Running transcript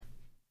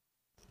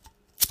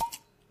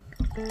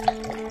Hello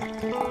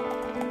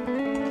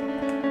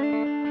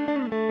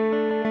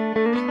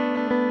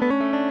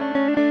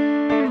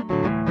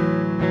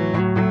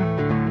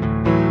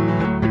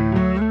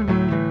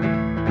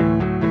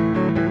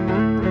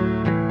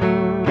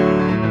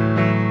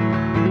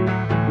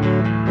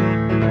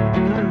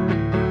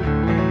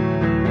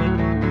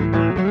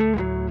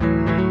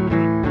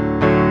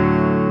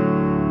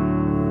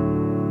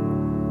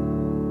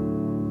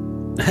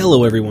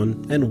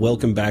everyone, and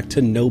welcome back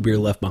to No Beer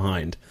Left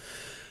Behind.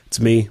 It's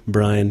me,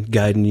 Brian,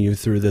 guiding you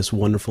through this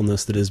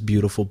wonderfulness that is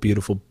beautiful,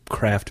 beautiful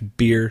craft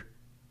beer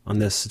on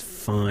this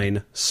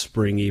fine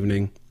spring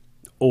evening.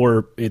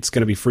 Or it's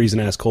going to be freezing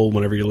ass cold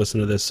whenever you listen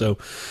to this, so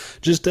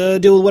just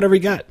deal with whatever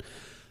you got.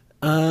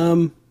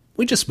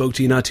 We just spoke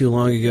to you not too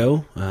long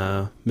ago,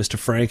 Mr.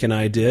 Frank and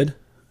I did,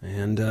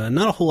 and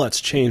not a whole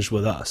lot's changed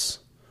with us.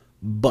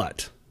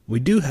 But we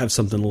do have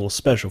something a little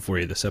special for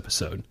you this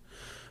episode.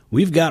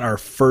 We've got our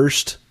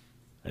first,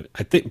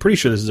 pretty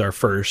sure this is our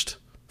first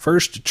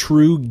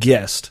true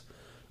guest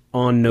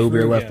on No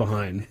Beer Left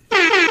Behind.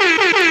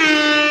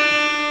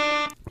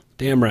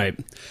 Damn right.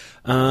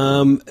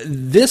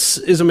 This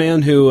is a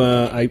man who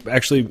I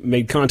actually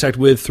made contact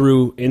with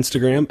through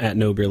Instagram at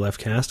No Beer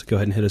Left Cast. Go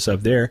ahead and hit us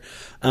up there.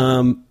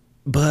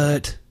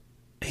 But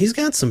he's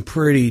got some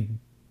pretty.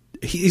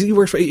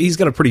 He's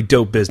got a pretty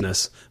dope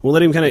business. We'll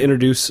let him kind of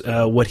introduce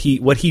what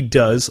he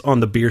does on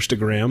the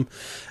Beerstagram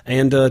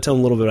and tell him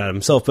a little bit about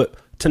himself. But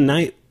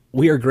tonight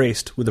we are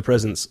graced with the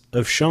presence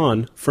of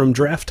Sean from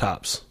Draft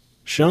Tops.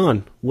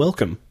 Sean,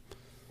 welcome.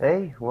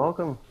 Hey,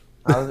 welcome.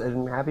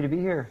 I'm happy to be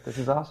here. This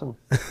is awesome.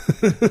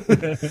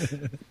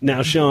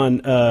 Now,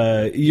 Sean,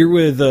 you're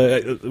with.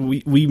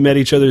 We met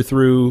each other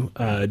through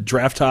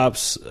Draft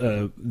Tops.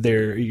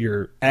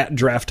 You're at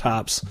Draft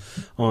Tops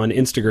on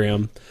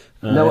Instagram.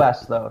 No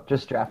S though,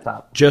 just Draft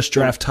Top. Just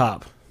Draft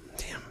Top.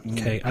 Damn.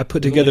 Okay, I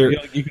put together.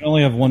 You can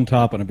only have one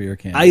top on a beer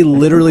can. I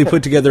literally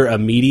put together a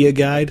media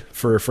guide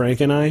for Frank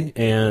and I,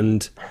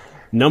 and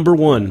number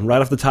one,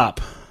 right off the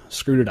top,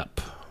 screwed it up.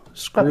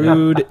 It's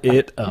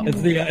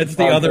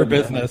the other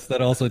business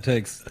that also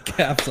takes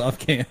caps off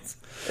cans.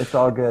 It's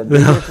all good.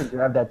 Maybe we should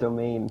grab that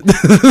domain.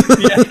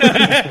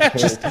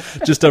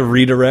 just a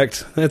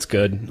redirect. That's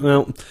good.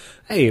 Well,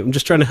 hey, I'm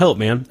just trying to help,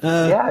 man.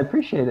 Yeah, I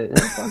appreciate it.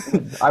 It's all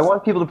good. I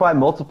want people to buy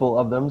multiple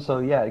of them, so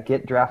yeah,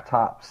 get Draft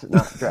Tops,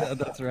 not Draft.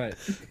 That's right.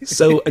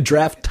 So a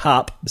Draft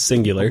Top,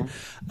 singular. Do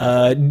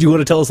you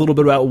want to tell us a little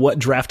bit about what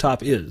Draft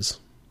Top is?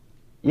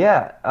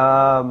 Yeah.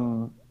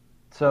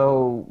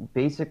 So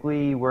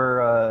basically,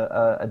 we're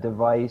a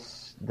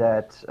device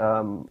that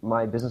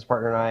my business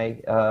partner and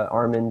I,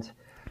 Armand,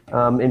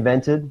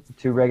 invented.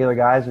 Two regular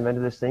guys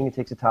invented this thing. It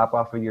takes the top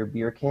off of your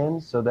beer can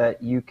so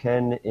that you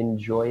can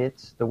enjoy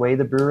it the way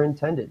the brewer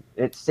intended.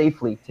 It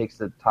safely takes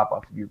the top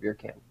off of your beer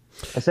can,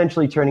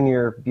 essentially turning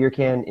your beer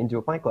can into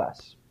a pint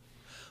glass.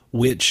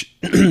 Which,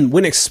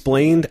 when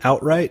explained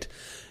outright,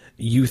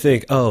 you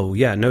think, oh,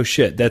 yeah, no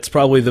shit. That's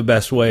probably the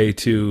best way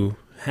to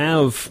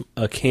have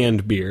a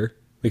canned beer,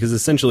 because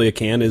essentially a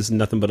can is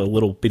nothing but a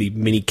little bitty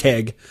mini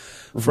keg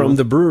from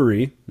the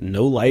brewery.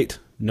 No light,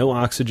 no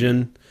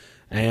oxygen.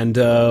 And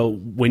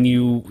when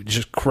you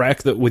just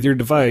crack with your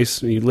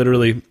device, you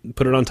literally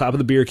put it on top of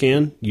the beer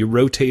can, you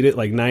rotate it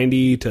like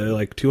 90 to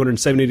like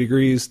 270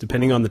 degrees,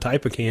 depending on the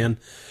type of can,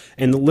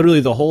 and literally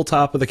the whole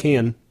top of the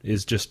can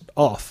is just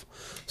off.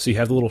 So you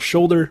have the little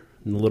shoulder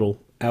and the little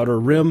outer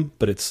rim,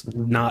 but it's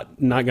not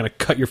going to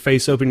cut your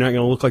face open. You're not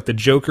going to look like the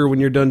Joker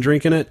when you're done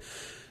drinking it.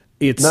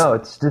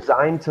 It's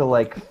designed to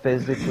like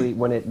physically,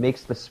 when it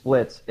makes the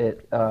splits,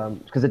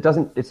 because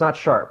it's not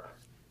sharp.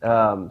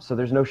 So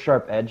there's no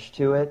sharp edge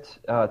to it,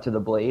 to the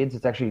blades.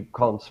 It's actually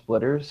called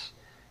splitters.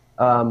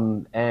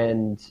 And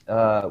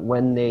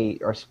when they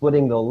are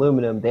splitting the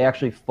aluminum, they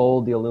actually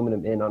fold the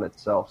aluminum in on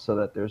itself so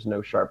that there's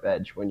no sharp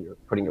edge when you're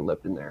putting your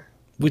lip in there.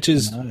 Which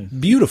is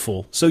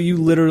beautiful. So you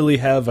literally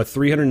have a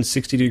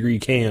 360-degree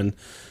can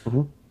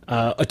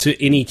to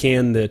any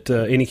can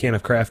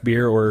of craft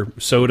beer or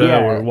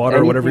soda or water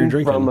or whatever you're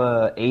drinking. From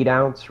a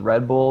 8-ounce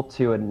Red Bull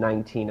to a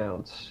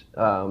 19-ounce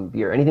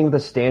beer. Anything with a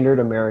standard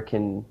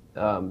American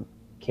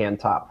can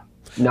top.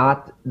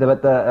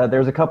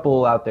 There's a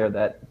couple out there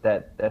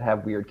that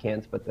have weird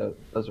cans, but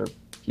those are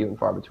few and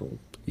far between.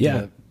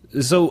 Yeah.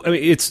 So I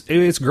mean,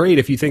 it's great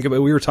if you think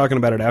about. We were talking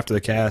about it after the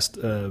cast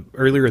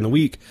earlier in the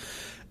week.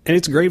 And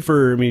it's great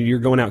for, you're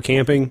going out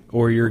camping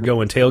or you're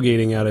going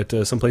tailgating out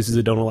at some places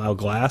that don't allow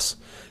glass.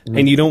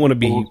 And you don't want to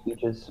be,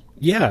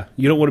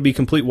 you don't want to be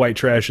complete white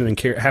trash and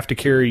then have to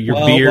carry your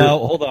beer.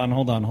 Well, hold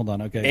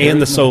on. Okay. And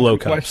the solo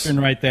cups. Question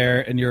right there,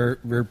 and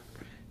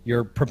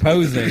you're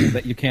proposing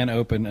that you can't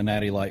open a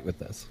Natty Light with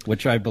this,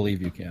 which I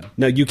believe you can.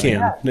 No, you can.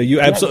 Yeah. No, you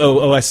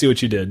absolutely. Oh, I see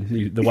what you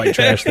did. The white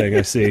trash thing.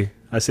 I see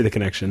the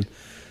connection.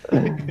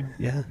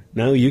 Yeah.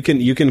 No, you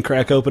can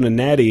crack open a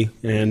Natty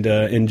and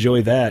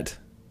enjoy that.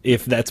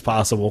 if that's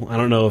possible. I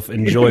don't know if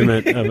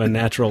enjoyment of a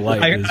natural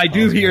light is I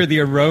do possible. hear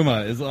the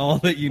aroma is all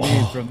that you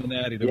need from the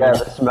natty. To Yeah,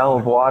 make the smell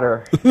of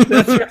water.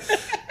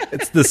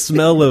 It's the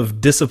smell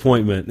of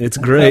disappointment. It's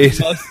great.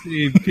 that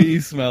musty pea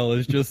smell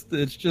is just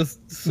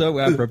so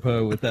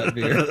apropos with that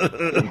beer.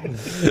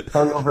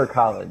 Hungover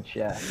college,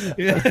 yeah.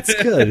 It's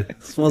good.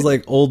 It smells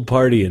like old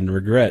party and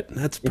regret.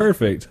 That's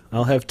perfect.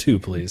 I'll have 2,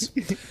 please.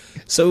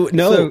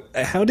 So,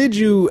 how did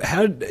you,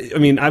 I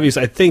mean,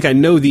 obviously, I think I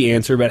know the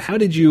answer, but how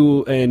did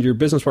you and your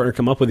business partner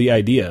come up with the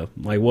idea?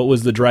 Like, what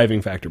was the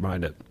driving factor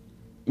behind it?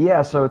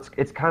 Yeah, so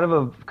it's kind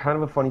of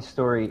a funny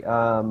story.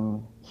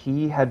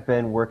 He had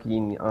been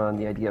working on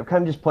the idea,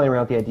 kind of just playing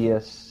around with the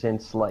idea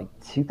since like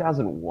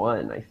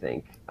 2001, I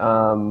think,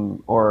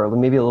 or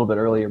maybe a little bit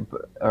earlier.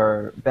 But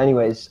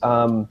anyways,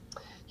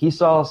 he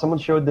saw someone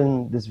showed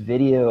them this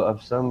video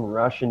of some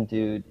Russian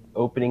dude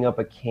opening up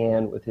a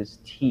can with his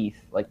teeth,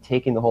 like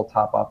taking the whole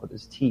top off with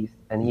his teeth,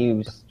 and he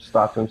was just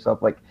thought to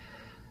himself like,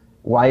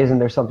 why isn't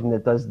there something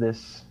that does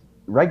this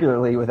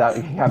regularly without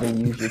having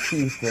to use your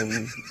teeth and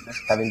just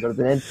having to go to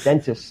the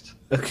dentist?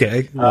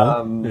 Okay.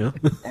 Yeah.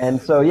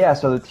 And so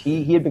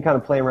he had been kind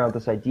of playing around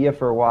with this idea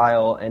for a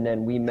while, and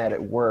then we met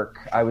at work.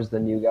 I was the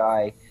new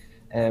guy,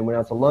 and went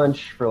out to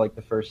lunch for like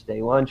the first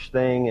day lunch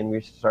thing, and we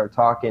started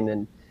talking,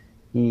 and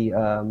he,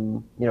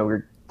 we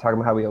were talking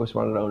about how we always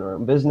wanted to own our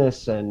own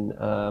business, and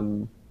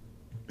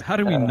How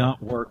do we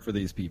not work for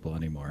these people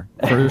anymore?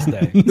 First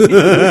day.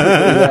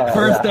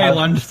 First day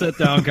lunch sit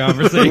down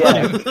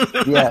conversation.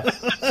 Yes.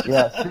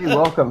 Hey,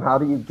 welcome. How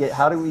do we get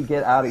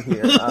out of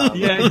here?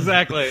 Yeah,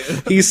 exactly.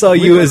 He saw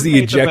you as the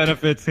eject.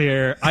 Benefits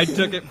here. I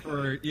took it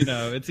for,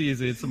 it's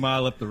easy. It's a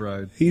mile up the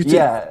road. He And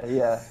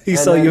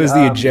saw you as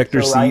the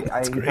ejector so seat. He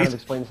kind of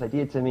explained this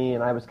idea to me,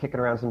 and I was kicking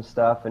around some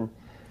stuff, and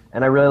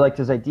I really liked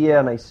his idea,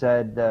 and I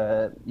said,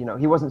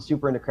 he wasn't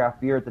super into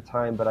craft beer at the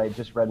time, but I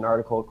just read an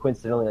article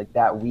coincidentally like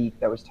that week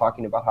that was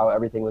talking about how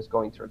everything was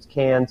going towards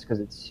cans because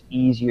it's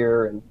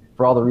easier, and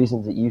for all the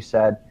reasons that you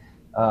said,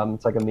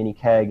 it's like a mini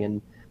keg,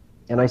 and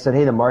I said,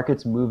 hey, the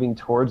market's moving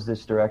towards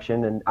this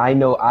direction, and I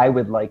know I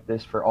would like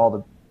this for all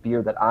the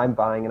beer that I'm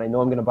buying, and I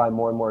know I'm going to buy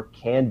more and more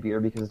canned beer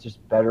because it's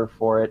just better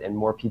for it, and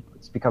more people,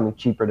 it's becoming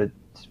cheaper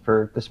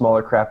for the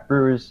smaller craft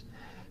brewers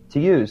to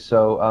use.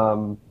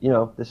 So,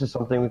 this is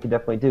something we could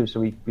definitely do.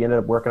 So we ended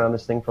up working on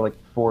this thing for like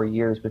 4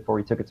 years before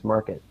we took it to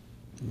market.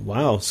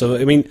 Wow. So,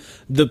 I mean,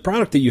 the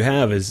product that you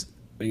have is,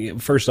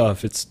 first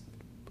off, it's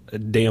a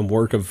damn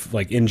work of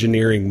like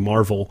engineering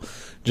marvel.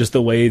 Just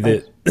the way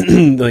that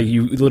like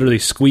you literally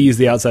squeeze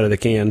the outside of the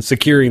can,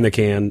 securing the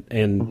can,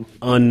 and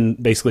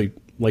basically,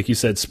 like you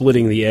said,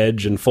 splitting the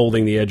edge and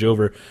folding the edge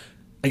over.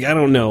 Like, I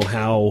don't know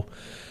how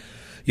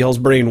y'all's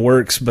brain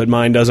works, but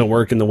mine doesn't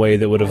work in the way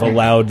that would have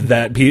allowed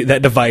that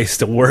device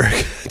to work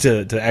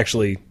to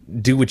actually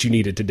do what you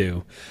need it to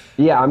do.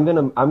 Yeah, I'm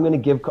gonna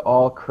give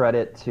all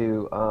credit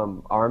to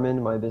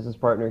Armin, my business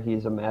partner.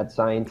 He's a mad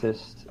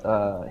scientist.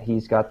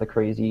 He's got the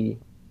crazy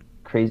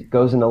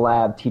goes in the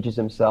lab, teaches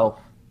himself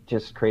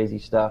just crazy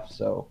stuff.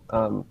 So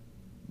I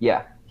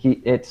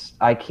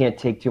can't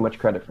take too much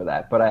credit for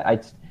that, but I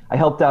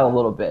helped out a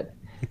little bit.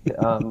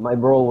 My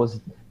role is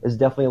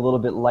definitely a little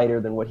bit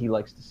lighter than what he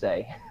likes to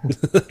say.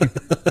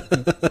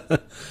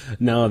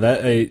 No,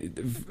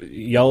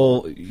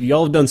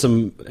 y'all have done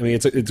some. I mean,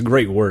 it's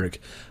great work.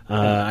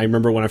 I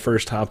remember when I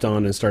first hopped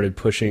on and started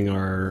pushing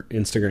our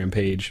Instagram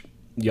page.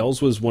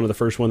 Y'all's was one of the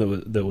first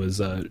one that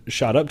was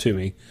shot up to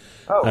me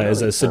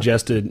as a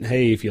suggested.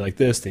 Hey, if you like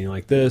this, then you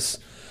like this.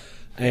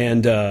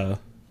 And do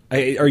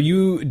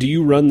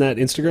you run that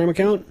Instagram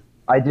account?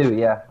 I do.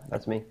 Yeah,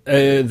 that's me.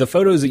 The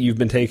photos that you've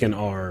been taking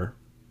are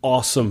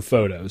awesome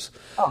photos.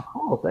 Oh,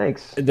 cool!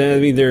 Thanks. I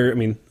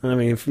mean,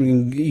 if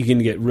you can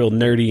get real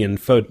nerdy and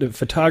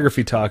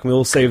photography talk.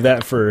 We'll save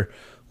that for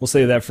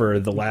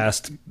the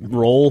last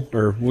roll,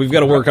 or we've got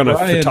to work on a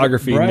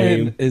photography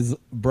name.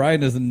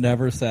 Brian is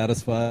never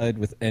satisfied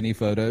with any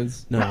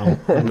photos. No,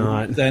 I'm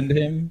not. Send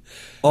him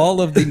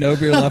all of the No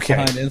Beer Left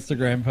Behind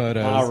Instagram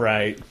photos. All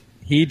right.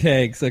 He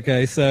takes.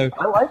 Okay, so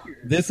I like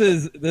it. This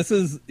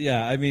is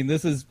yeah. I mean,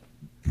 this is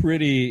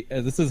pretty.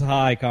 This is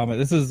high comment.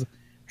 This is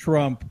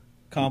Trump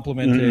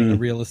complimenting a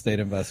real estate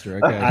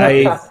investor.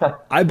 Okay,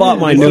 I bought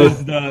my this new.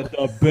 is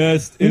the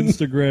best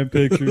Instagram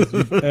pictures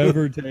you've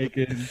ever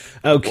taken.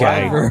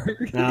 Okay,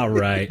 Wow. all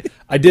right.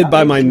 I did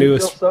buy my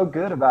newest. I feel so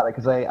good about it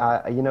because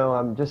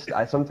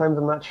I sometimes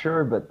I'm not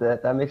sure, but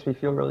that makes me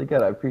feel really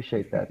good. I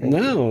appreciate that. Thank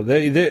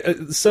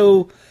you.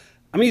 So,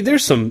 I mean,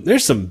 there's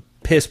some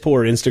piss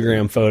poor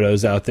Instagram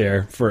photos out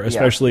there for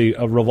especially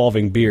a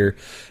revolving beer.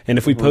 And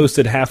if we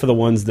posted half of the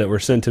ones that were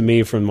sent to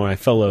me from my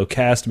fellow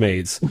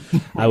castmates,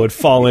 I would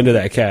fall into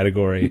that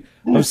category.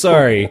 I'm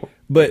sorry.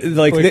 But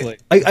like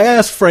I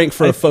asked Frank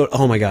for a photo.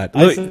 Oh my God.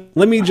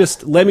 Let me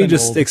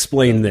just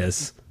explain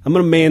this. I'm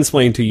going to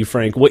mansplain to you,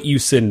 Frank, what you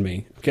send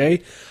me.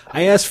 Okay.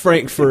 I asked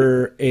Frank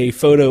for a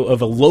photo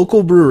of a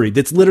local brewery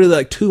that's literally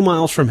like 2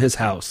 miles from his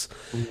house.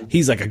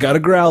 He's like, I got a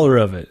growler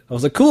of it. I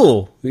was like,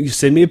 cool. You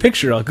send me a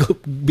picture. I'll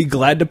be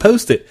glad to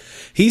post it.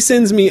 He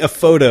sends me a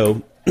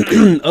photo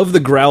of the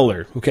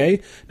growler.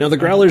 Okay, now the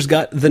growler's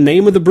got the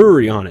name of the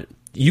brewery on it.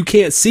 You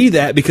can't see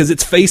that because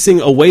it's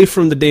facing away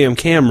from the damn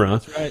camera.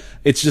 That's right.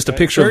 It's just a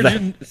picture of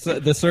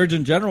that. The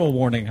Surgeon General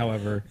warning,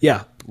 however,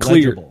 Yeah,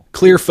 legible.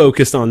 clear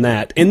focused on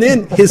that. And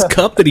then his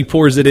cup that he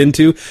pours it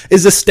into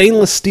is a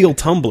stainless steel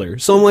tumbler.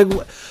 So I'm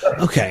like,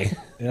 okay,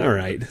 all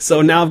right.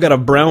 So now I've got a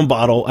brown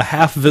bottle, a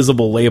half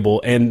visible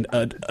label, and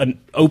an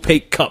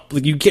opaque cup.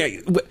 Like, you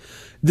can't.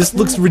 This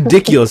looks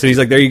ridiculous. And he's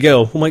like, there you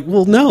go. I'm like,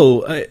 well,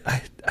 no,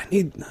 I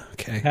need.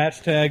 Okay.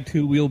 Hashtag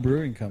Two Wheel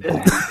Brewing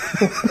Company.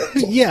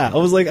 Yeah, I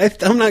was like,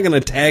 I'm not going to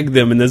tag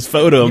them in this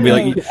photo and be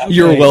like, Okay.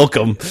 you're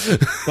welcome.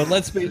 But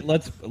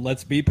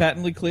let's be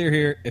patently clear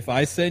here. If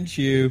I sent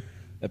you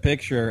a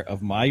picture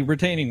of my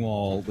retaining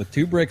wall with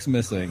 2 bricks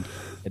missing,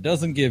 it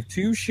doesn't give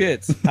 2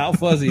 shits how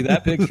fuzzy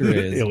that picture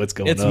is. Yeah, what's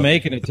going it's up?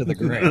 making it to the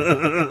grave.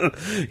 I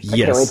can't wait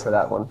Yes. for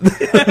that one.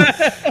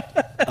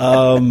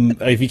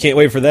 If you can't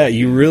wait for that,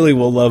 you really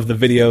will love the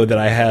video that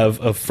I have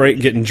of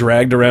Frank getting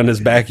dragged around his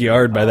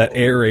backyard by that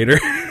aerator.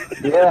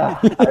 Yeah,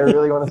 I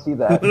really want to see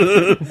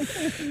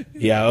that.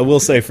 Yeah, I will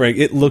say, Frank,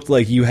 it looked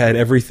like you had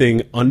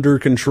everything under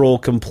control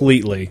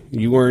completely.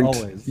 You weren't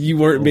Always.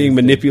 being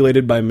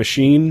manipulated by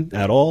machine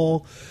at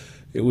all.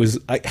 It was.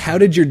 How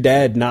did your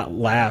dad not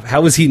laugh?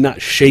 How was he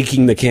not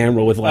shaking the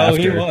camera with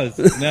laughter? Oh,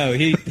 he was. No,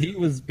 he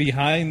was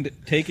behind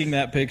taking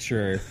that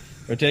picture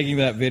or taking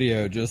that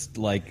video, just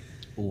like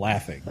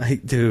laughing.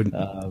 Dude.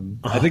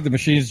 I think the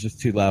machine is just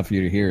too loud for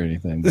you to hear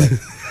anything. But.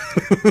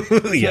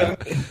 Yeah.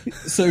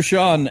 So,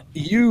 Sean,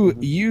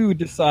 you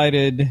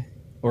decided,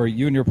 or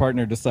you and your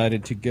partner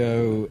decided to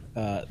go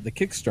the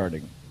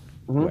kickstarting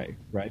way,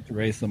 right, to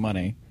raise the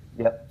money.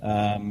 Yep.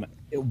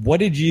 What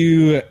did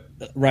you?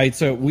 Right,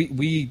 so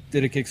we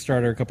did a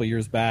Kickstarter a couple of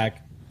years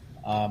back.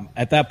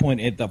 At that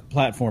point, the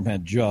platform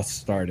had just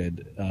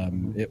started.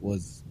 It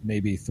was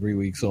maybe 3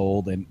 weeks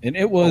old, and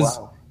it was.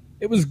 Oh, wow.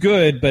 It was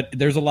good, but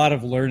there's a lot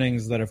of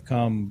learnings that have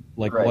come,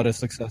 like Right. what a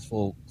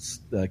successful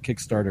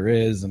Kickstarter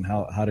is and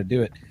how to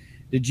do it.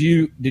 Did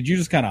you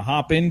just kind of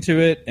hop into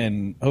it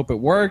and hope it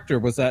worked, or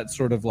was that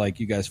sort of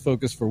like you guys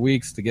focused for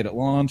weeks to get it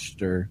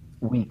launched, or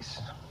Weeks.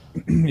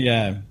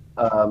 yeah,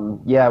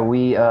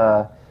 We.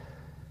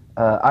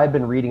 I've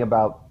been reading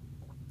about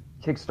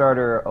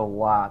Kickstarter a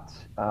lot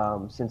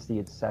since the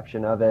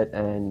inception of it,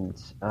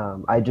 and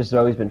I just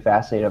always been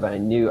fascinated by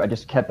it. I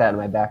just kept that in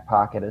my back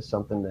pocket as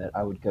something that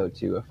I would go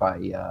to if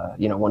I,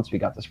 once we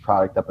got this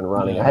product up and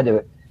running. Yeah. I had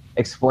to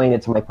explain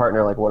it to my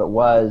partner, like what it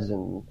was,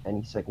 and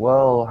he's like,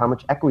 well, how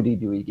much equity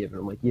do we give?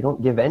 And I'm like, you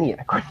don't give any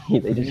equity.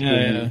 They just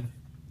give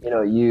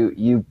you,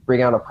 you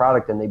bring out a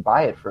product and they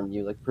buy it from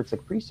you, like it's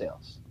like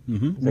pre-sales.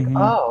 Mm-hmm. It's like,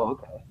 oh,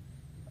 okay.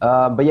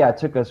 But yeah, it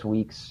took us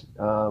weeks.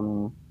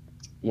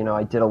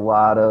 I did a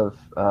lot of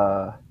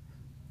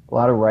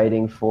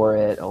writing for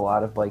it, a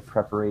lot of like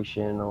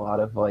preparation, a lot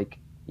of like,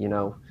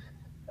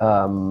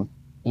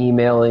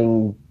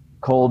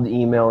 cold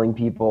emailing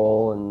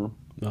people, and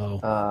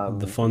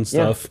the fun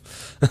stuff.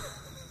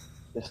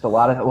 just a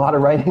lot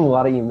of writing, a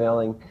lot of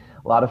emailing,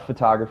 a lot of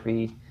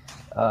photography,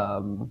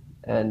 and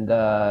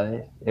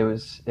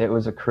it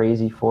was a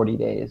crazy 40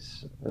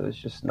 days. It was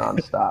just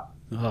nonstop.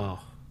 Oh,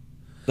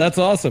 that's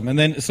awesome. And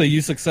then so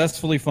you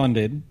successfully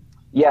funded.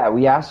 Yeah,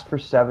 we asked for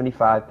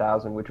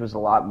 75,000, which was a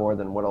lot more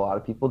than what a lot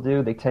of people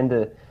do. They tend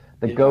to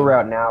go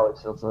route now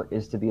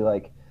is to be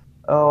like,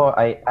 oh,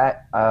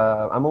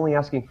 I'm only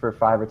asking for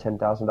 $5,000 or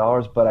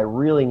 $10,000, but I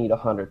really need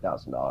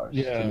 $100,000 to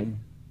make it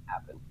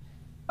happen.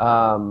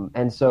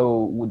 And so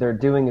what they're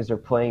doing is they're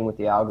playing with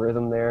the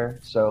algorithm there.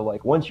 So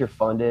like once you're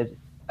funded,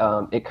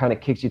 it kind of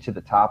kicks you to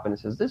the top and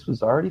it says this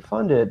was already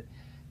funded.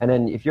 And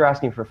then if you're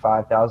asking for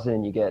 5,000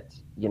 and you get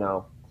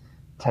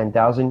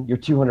 10,000, you're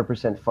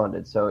 200%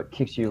 funded. So it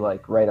kicks you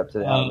like right up to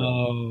the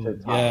algorithm. To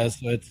the top. Yeah.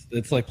 So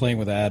it's like playing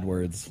with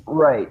AdWords.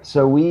 Right.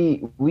 So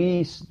we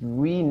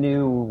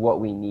knew what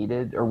we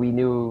needed, or we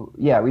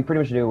pretty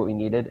much knew what we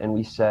needed, and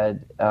we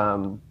said,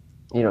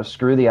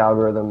 screw the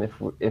algorithm.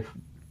 If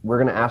we're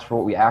going to ask for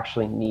what we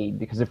actually need,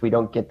 because if we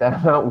don't get that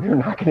amount, we're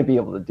not going to be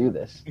able to do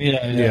this.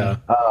 Yeah.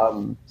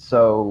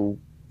 So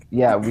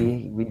yeah,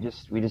 we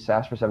just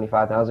asked for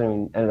 75,000. And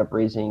we ended up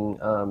raising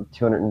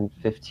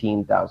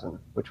 215,000,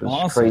 which was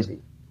awesome. crazy.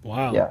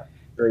 wow. Yeah,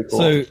 very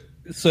cool.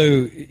 So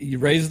you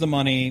raised the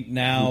money.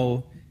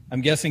 Now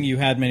I'm guessing you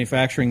had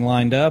manufacturing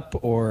lined up,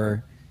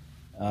 or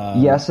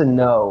yes and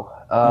no.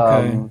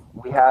 Okay.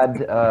 We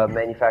had a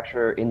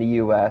manufacturer in the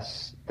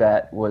U.S.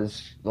 that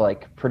was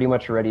like pretty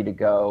much ready to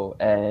go,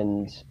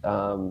 and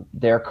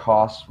their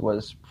cost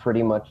was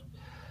pretty much.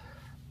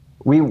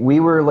 We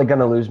were like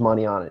going to lose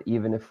money on it,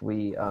 even if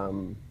we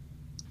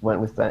went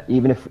with that.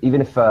 Even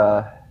if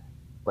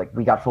like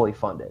we got fully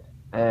funded.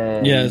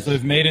 And yeah, so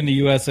if made in the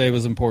USA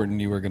was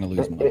important, you were going to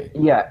lose money.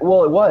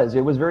 Well,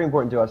 it was very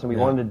important to us, and we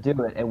wanted to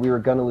do it, and we were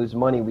going to lose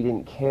money. We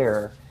didn't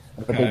care,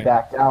 but they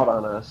backed out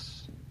on us.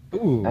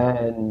 Ooh.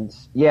 And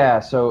yeah,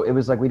 so it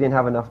was like we didn't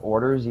have enough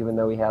orders, even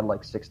though we had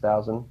like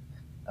 6,000.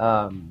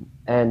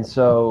 And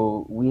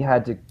so we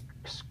had to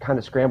kind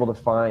of scramble to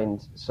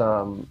find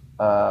some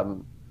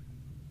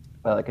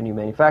like a new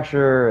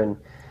manufacturer, and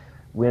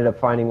we ended up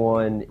finding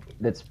one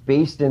that's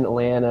based in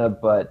Atlanta,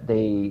 but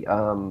they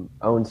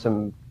own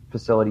some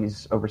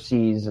facilities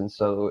overseas, and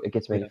so it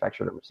gets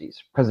manufactured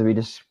overseas because we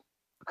just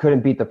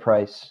couldn't beat the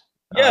price.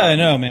 Yeah, I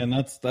know, man.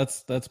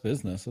 That's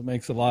business. It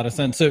makes a lot of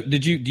sense. So, do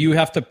you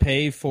have to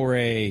pay for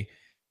a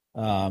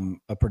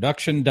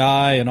production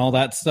die and all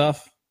that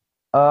stuff?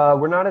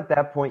 We're not at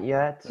that point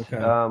yet. Okay.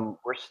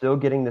 We're still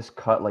getting this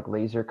cut, like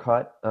laser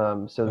cut.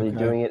 So they're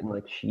doing it in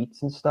like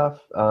sheets and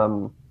stuff.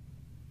 So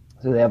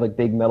they have like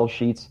big metal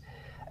sheets,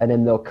 and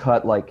then they'll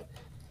cut like,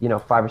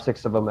 5 or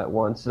 6 of them at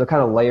once. So they'll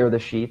kind of layer the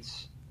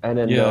sheets, and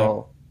then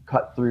they'll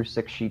cut through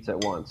 6 sheets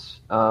at once.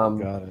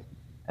 Got it.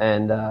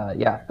 And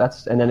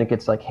and then it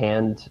gets like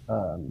hand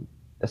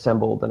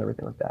assembled and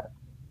everything like that.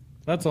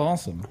 That's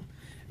awesome.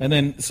 And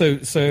then so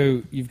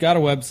you've got a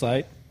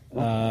website,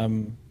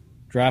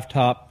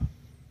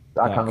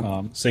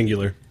 drafttop.com.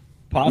 Singular.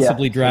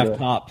 Possibly Yeah, draft singular.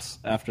 tops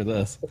after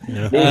this.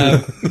 Yeah.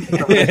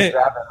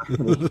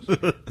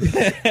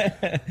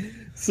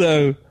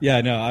 So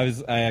I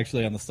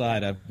actually on the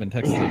side I've been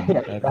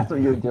texting. That's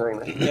what you were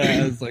doing.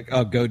 I was like,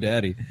 oh, go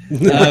daddy.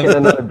 Get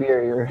another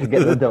beer, you're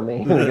getting the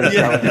domain. You're gonna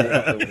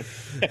sell it.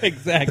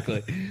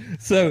 Exactly.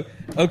 So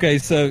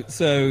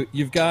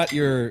you've got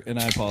your, and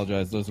I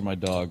apologize, those are my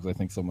dogs. I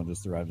think someone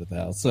just arrived at the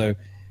house. So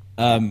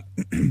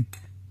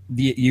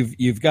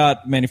you've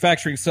got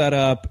manufacturing set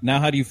up. Now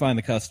how do you find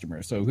the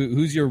customer? So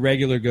who's your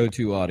regular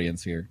go-to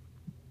audience here?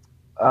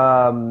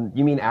 You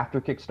mean after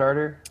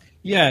Kickstarter?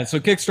 Yeah, so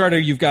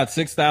Kickstarter, you've got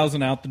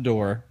 6,000 out the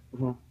door,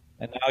 and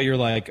now you're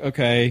like,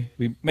 okay,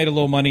 we made a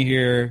little money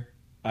here.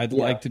 I'd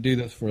like to do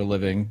this for a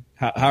living.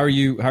 How are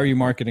you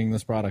marketing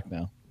this product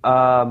now?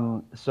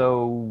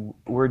 So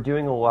we're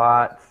doing a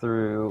lot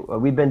through.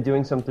 We've been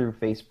doing some through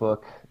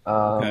Facebook,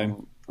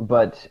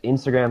 but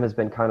Instagram has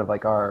been kind of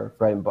like our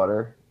bread and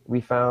butter. We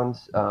found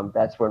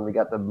that's when we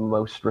got the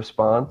most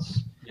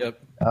response.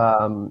 Yep.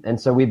 And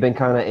so we've been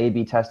kind of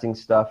A/B testing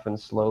stuff and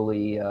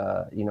slowly,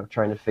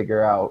 trying to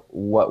figure out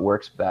what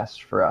works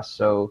best for us.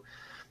 So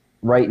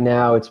right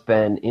now it's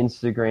been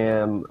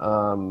Instagram.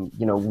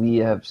 We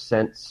have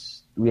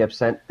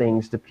sent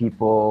things to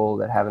people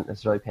that haven't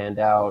necessarily panned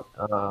out.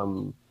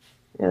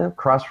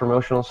 Cross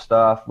promotional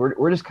stuff.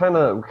 We're just kind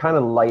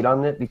of light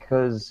on it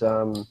because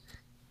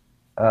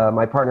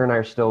my partner and I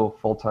are still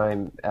full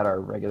time at our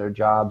regular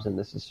jobs, and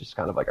this is just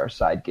kind of like our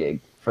side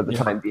gig for the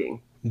time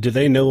being. Do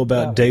they know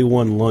about day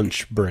one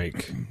lunch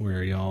break?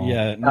 Where y'all?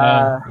 Yeah, no.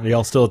 Are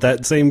y'all still at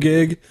that same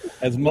gig?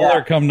 Has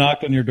Mueller come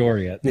knocked on your door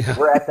yet?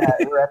 We're at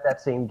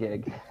that same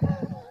gig.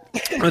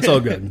 That's all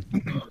good.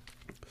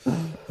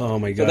 Oh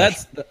my gosh.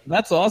 So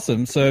that's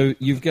awesome. So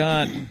you've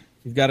got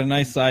a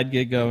nice side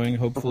gig going,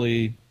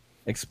 hopefully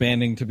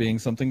expanding to being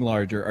something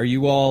larger. Are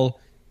you all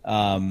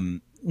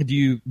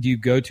do you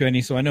go to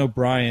any, so I know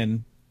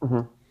Brian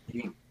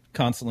he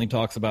constantly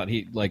talks about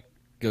he like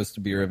goes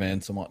to beer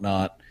events and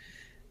whatnot.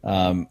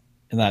 And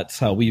that's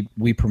how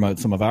we promote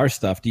some of our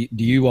stuff. Do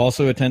you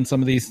also attend some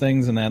of these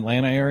things in the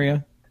Atlanta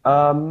area?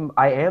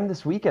 I am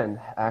this weekend,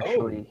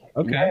 actually.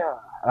 Oh, okay. Yeah.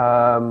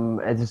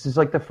 And this is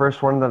like the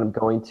first one that I'm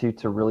going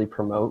to really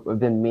promote. I've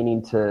been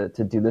meaning to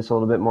do this a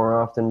little bit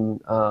more often.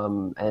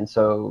 And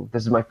so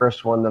this is my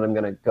first one that I'm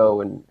going to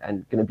go and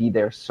going to be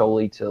there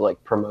solely to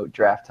like promote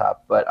Draft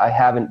Top, but I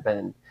haven't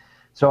been.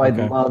 So I'd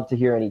love to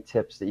hear any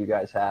tips that you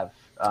guys have.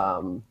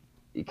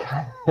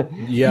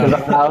 Yeah,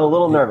 I'm a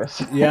little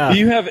nervous. Yeah. Do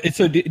you have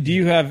do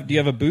you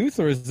have a booth,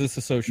 or is this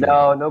a social?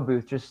 No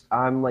booth. Just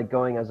I'm like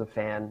going as a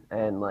fan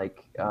and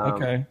like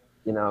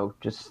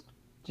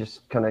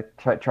just kind of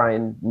try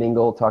and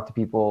mingle, talk to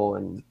people,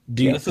 and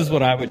this is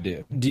what I would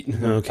do.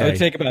 Okay. I would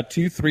take about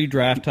 2-3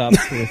 draft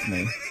tops with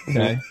me.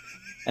 Okay.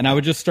 And I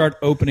would just start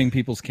opening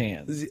people's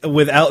cans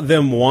without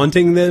them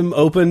wanting them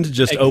opened.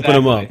 Just open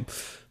them up.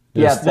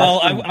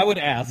 I would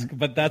ask,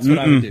 but that's what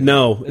I would do.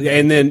 No,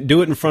 and then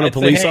do it in front of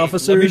police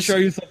officers. Let me show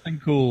you something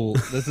cool.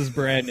 This is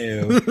brand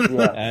new.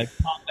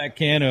 Pop that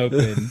can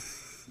open.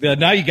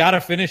 Now you got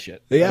to finish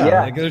it.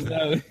 Yeah. Like,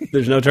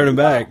 there's no turning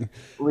back.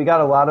 We got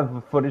a lot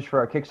of footage for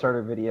our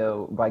Kickstarter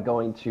video by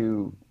going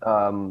to,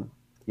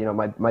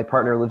 my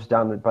partner lives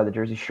down by the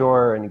Jersey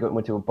Shore, and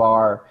went to a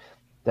bar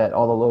that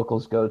all the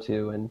locals go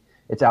to, and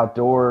it's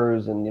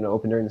outdoors and,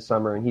 open during the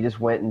summer. And he just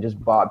went and just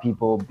bought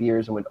people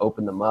beers and would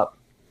open them up.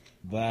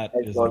 That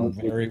is a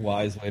very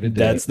wise way to do it.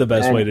 That's the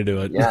best way to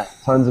do it. Yeah,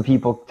 tons of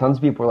people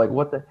were like,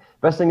 "What the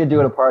best thing to do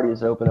at a party is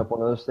to open up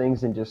one of those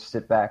things and just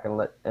sit back and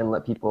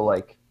let people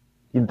like."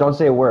 You don't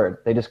say a word.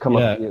 They just come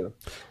up to you.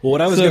 Well, what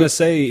I was going to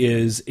say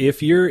is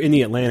if you're in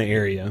the Atlanta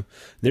area,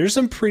 there's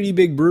some pretty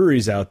big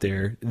breweries out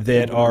there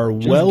that are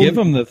give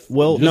them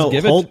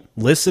the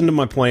listen to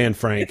my plan,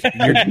 Frank.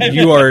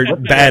 You are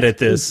bad at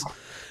this.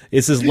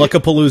 This is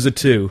Luckapalooza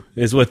 2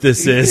 is what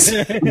this is.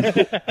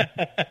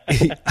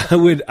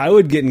 I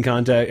would get in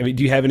contact. I mean,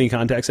 do you have any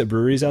contacts at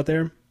breweries out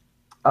there?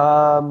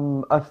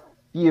 A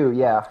few,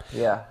 yeah.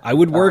 I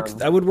would work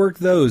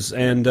those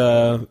and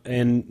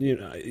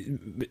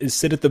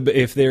sit at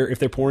if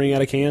they're pouring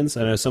out of cans.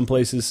 I know some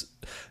places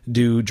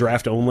do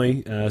draft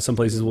only. Some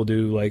places will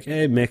do like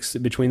mix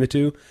between the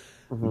two.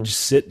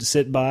 Just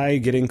sit by,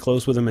 get in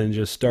close with them, and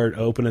just start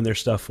opening their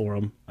stuff for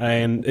them.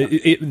 And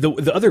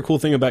the other cool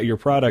thing about your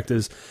product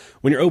is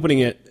when you're opening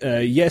it,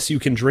 yes, you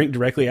can drink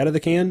directly out of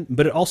the can,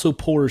 but it also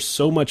pours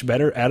so much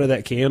better out of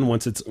that can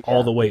once it's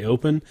all the way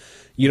open.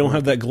 You don't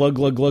have that glug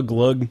glug glug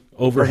glug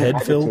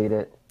overhead fill.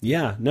 It.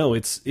 Yeah, no,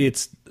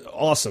 it's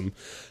awesome.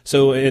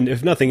 So, and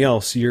if nothing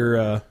else,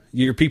 your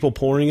people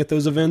pouring at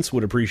those events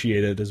would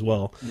appreciate it as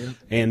well. Yeah.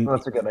 And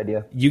that's a good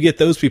idea. You get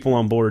those people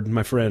on board,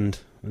 my friend.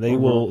 They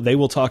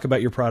will talk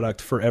about your product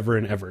forever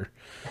and ever.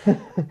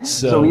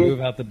 So we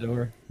move out the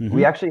door.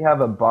 We actually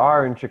have a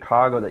bar in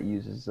Chicago that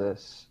uses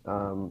this,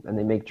 and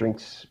they make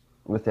drinks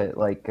with it.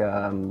 Like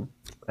I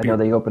know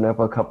they open up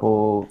a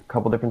couple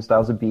different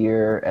styles of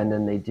beer, and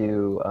then they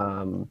do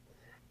an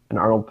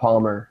Arnold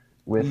Palmer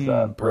with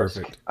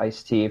Brisk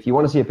iced tea. If you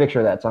want to see a picture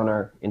of that, it's on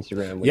our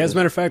Instagram. Yeah, as a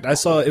matter of fact, I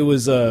saw it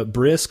was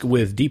Brisk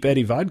with Deep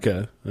Eddy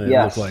vodka.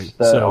 Yes, looked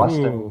like.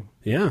 Austin.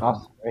 Yeah,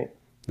 Austin, right?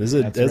 There's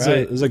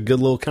a good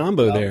little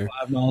combo About there.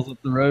 5 miles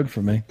up the road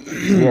from me.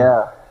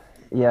 Yeah,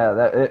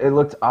 it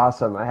looked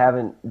awesome. I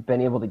haven't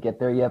been able to get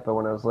there yet, but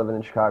when I was living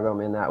in Chicago,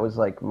 man, that was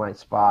like my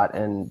spot,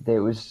 and it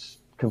was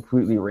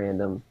completely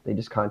random. They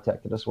just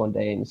contacted us one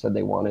day and said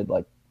they wanted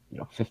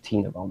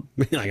 15 of them.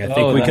 I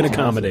think we can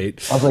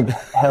accommodate. Awesome. I was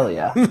like, hell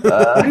yeah.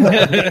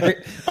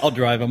 I'll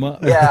drive them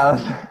up.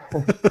 Yeah.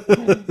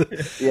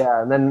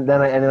 Yeah. And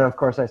then of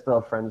course I still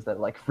have friends that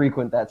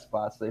frequent that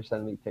spot. So they're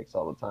sending me pics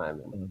all the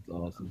time. And that's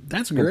awesome.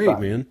 That's great,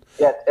 man.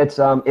 Yeah. It's,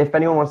 if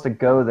anyone wants to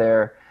go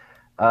there,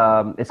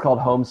 it's called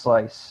Home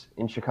Slice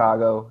in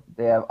Chicago.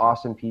 They have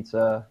awesome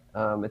pizza.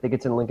 I think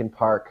it's in Lincoln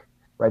Park,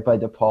 right by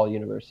DePaul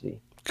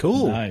University.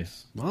 Cool.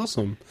 Nice.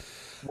 Awesome.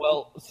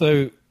 Well,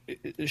 so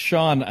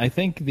Sean, I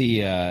think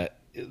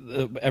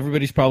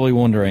everybody's probably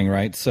wondering,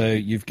 right? So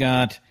you've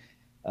got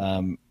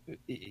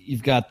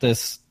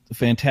this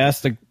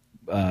fantastic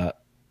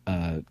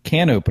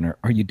can opener.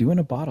 Are you doing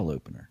a bottle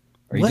opener?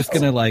 Are you just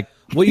gonna What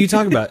are you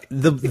talking about?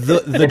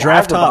 The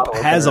draft top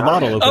has a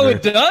bottle opener. Oh,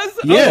 it does?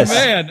 Yes. Oh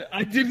man,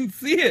 I didn't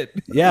see it.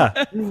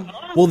 Yeah.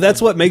 Well,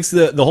 that's what makes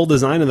the whole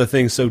design of the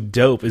thing so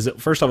dope. Is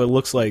that first off, it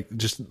looks like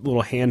just a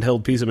little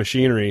handheld piece of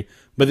machinery,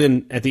 but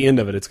then at the end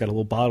of it, it's got a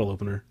little bottle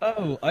opener.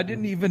 Oh, I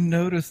didn't even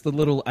notice the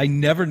little. I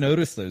never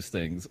noticed those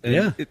things.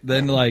 And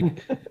then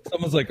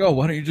someone's like, "Oh,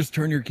 why don't you just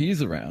turn your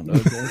keys around?"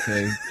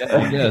 Okay. Yeah,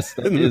 I guess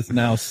that is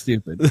now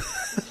stupid.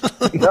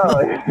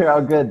 No, you're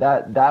all good.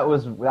 That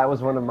was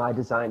one of my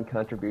design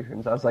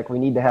contributions. I was like, we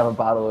need to have a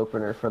bottle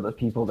opener for the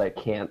people that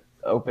can't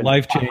open.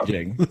 Life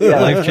changing. Yeah.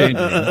 Life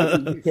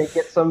changing. You can't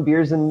get some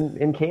beers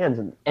in cans,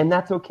 and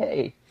that's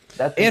okay.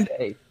 That's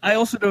okay. I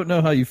also don't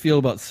know how you feel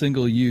about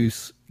single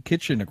use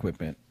kitchen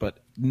equipment, but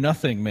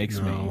nothing makes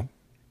me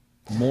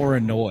more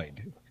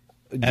annoyed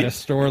at a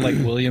store like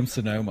Williams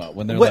Sonoma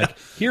when they're like,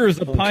 "Here's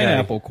a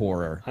pineapple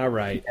corer." All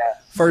right.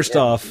 Yes. First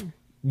off,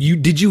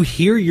 did you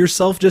hear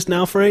yourself just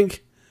now,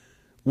 Frank?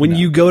 When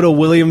you go to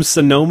Williams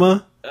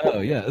Sonoma?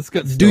 Oh yeah, it's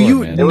good. Do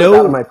you It was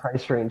out of my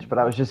price range, but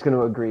I was just going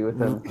to agree with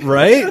him.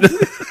 Right?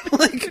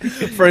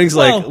 Frank's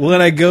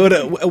when I go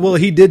to. Well,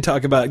 he did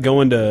talk about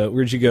going to.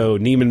 Where'd you go?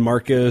 Neiman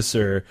Marcus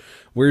or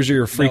where's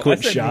your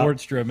frequent shop?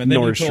 Nordstrom, and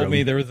then you told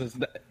me there was.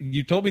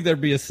 You told me there'd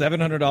be a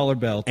 $700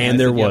 belt, and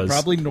there was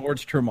probably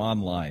Nordstrom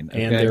online,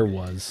 okay? and there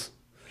was.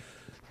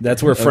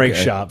 That's where Frank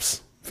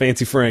shops.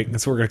 Fancy Frank.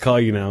 That's what we're gonna call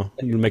you now.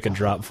 I'm gonna make a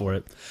drop for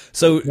it.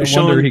 So no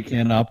Sean, wonder he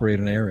can't operate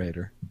an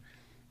aerator.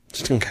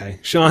 Okay,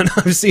 Sean,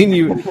 I've seen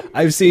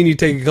you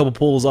take a couple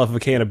pulls off of a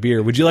can of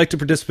beer. Would you like to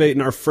participate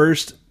in our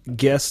first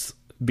guest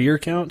beer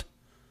count?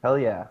 Hell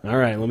yeah! All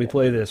right, let me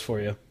play this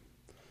for you.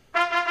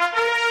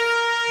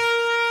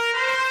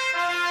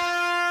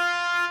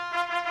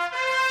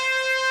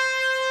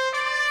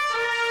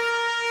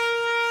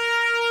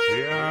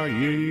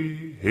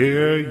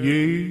 Hear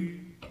ye,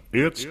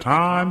 it's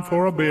time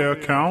for a beer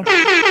count.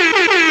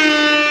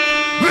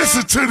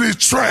 Listen to this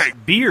track.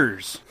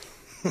 Beers.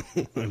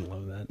 I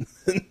love that.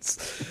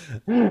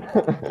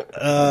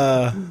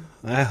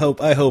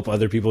 I hope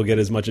other people get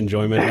as much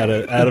enjoyment out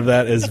of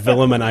that as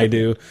Willem and I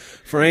do.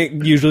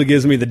 Frank usually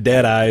gives me the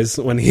dead eyes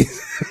when he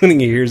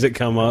hears it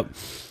come up.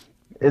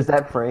 Is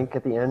that Frank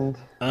at the end?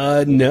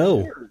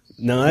 No,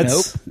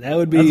 that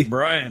would be That's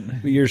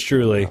Brian. Yours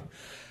truly.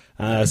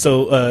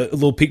 So a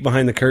little peek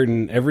behind the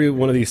curtain. Every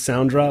one of these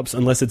sound drops,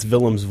 unless it's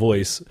Willem's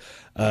voice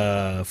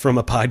from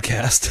a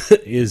podcast,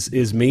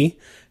 is me.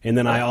 And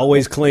then I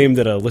always claim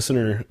that a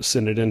listener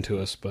sent it in to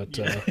us, but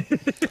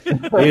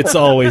it's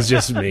always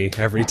just me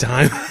every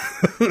time.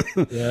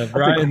 Yeah,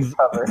 Brian's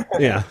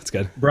yeah, it's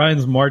good.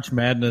 Brian's March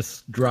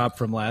Madness drop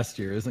from last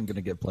year isn't going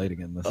to get played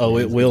again this year. Oh,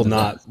 it will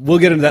not. We'll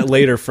get into that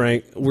later,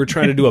 Frank. We're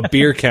trying to do a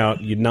beer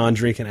count, you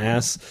non-drinking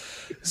ass.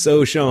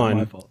 So, Sean,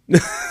 my fault.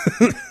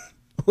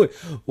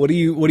 what are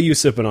you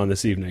sipping on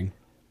this evening?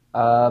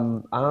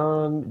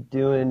 I'm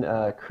doing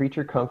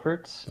Creature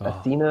Comforts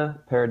Athena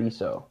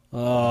Paradiso.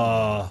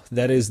 Oh,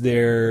 that is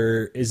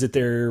is it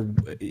their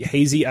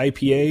hazy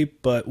IPA,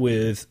 but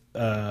with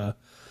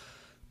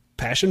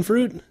passion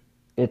fruit?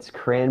 It's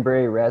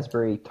cranberry,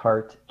 raspberry,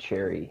 tart,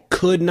 cherry.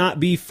 Could not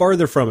be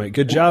farther from it.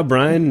 Good job,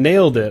 Brian.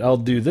 Nailed it. I'll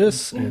do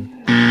this.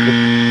 And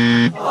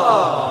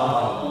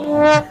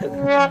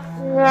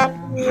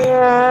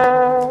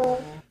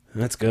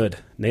that's good.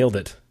 Nailed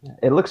it.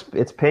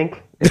 It's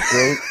pink. It's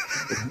great.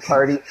 It's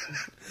party.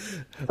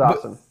 It's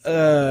awesome.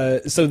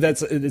 So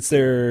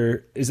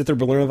is it their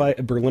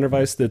Berliner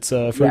Weiss that's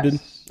fruited?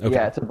 Yes.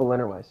 Yeah, it's a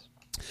Berliner Weiss.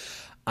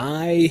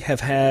 I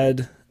have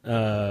had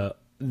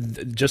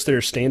just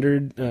their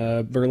standard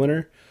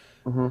Berliner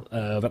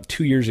about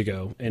 2 years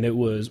ago, and it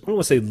was, I don't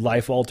want to say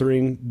life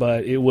altering,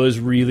 but it was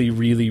really,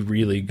 really,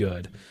 really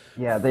good.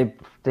 Yeah,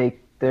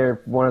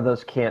 they're one of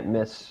those can't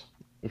miss.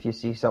 If you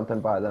see something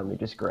by them, you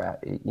just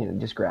grab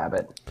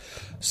it.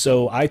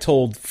 So I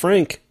told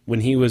Frank when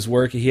he was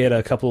working, he had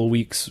a couple of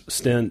weeks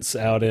stints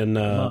out in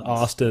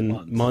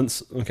Austin,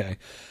 months. Okay,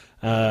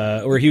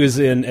 where he was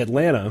in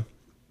Atlanta,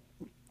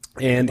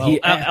 and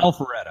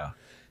Alpharetta.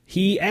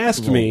 He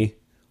asked me,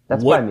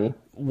 That's by me.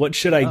 What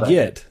should I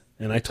get?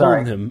 And I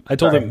told him,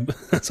 that's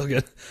all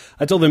good.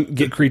 I told him,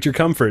 get Creature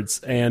Comforts.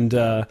 And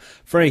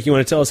Frank, you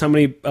want to tell us how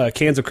many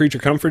cans of Creature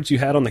Comforts you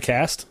had on the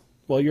cast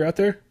while you're out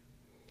there?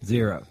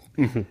 0.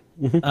 You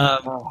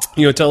want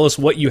to tell us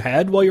what you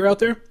had while you're out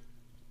there?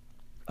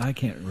 I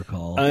can't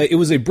recall. It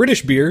was a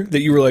British beer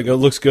that you were like, oh, it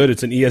looks good.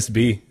 It's an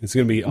ESB. It's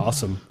going to be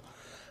awesome.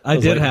 I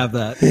did have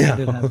that.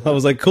 Yeah. I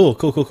was like, cool.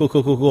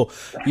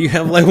 You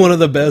have like one of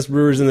the best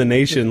brewers in the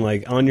nation,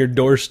 like on your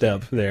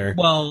doorstep there.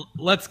 Well,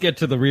 let's get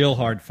to the real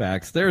hard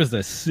facts. There's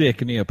a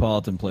sick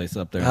Neapolitan place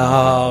up there.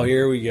 Oh,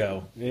 here we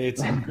go.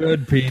 It's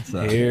good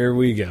pizza. Here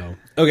we go.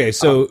 Okay,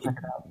 so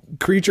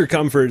Creature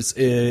Comforts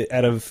they're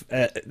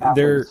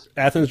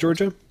Athens,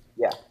 Georgia.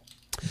 Yeah.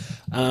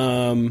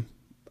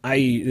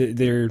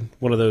 They're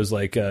one of those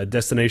like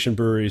destination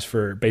breweries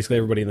for basically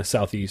everybody in the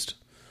Southeast.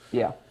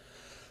 Yeah.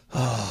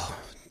 Oh,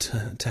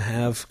 to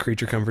have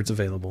Creature Comforts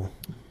available.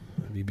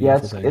 Yeah,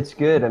 it's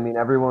good. I mean,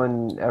 every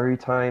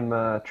time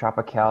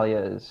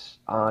Tropicalia is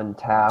on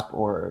tap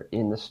or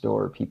in the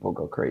store, people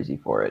go crazy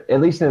for it.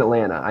 At least in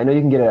Atlanta. I know you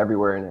can get it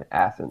everywhere in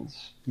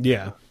Athens.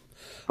 Yeah.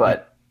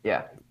 But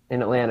yeah,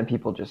 in Atlanta,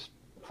 people just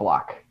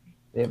flock.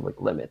 They have like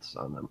limits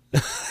on them.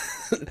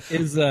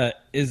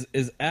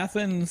 Is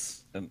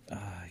Athens?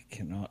 I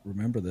cannot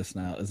remember this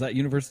now. Is that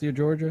University of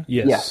Georgia?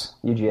 Yes.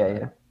 UGA.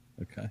 Yeah.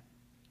 Okay,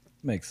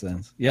 makes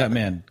sense. Yeah,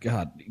 man.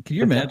 God, can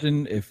you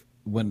imagine if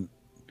when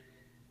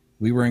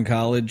we were in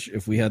college,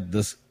 if we had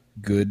this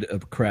good a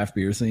craft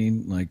beer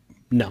scene? Like,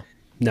 no.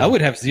 I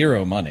would have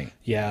zero money.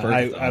 Yeah,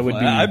 I would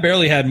be. I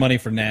barely had money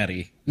for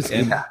Natty,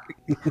 and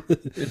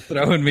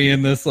throwing me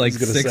in this like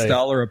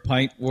 $6 a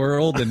pint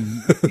world, and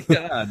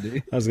God,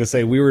 dude. I was gonna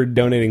say we were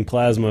donating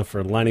plasma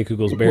for Liney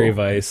Kugel's Berry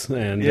Weiss,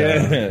 and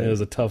it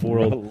was a tough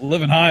world.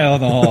 Living high on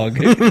the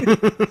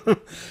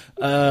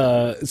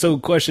hog. So,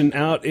 question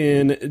out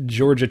in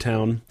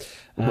Georgetown,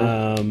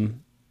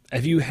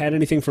 have you had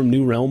anything from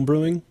New Realm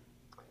Brewing?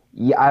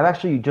 Yeah, I've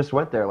actually just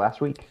went there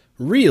last week.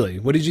 Really?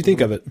 What did you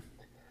think of it?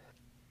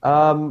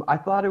 I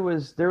thought there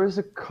was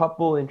a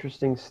couple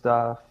interesting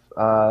stuff.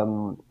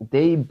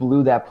 They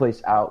blew that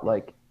place out.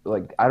 Like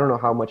I don't know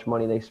how much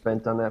money they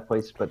spent on that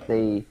place, but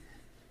they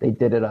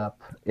did it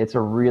up. It's a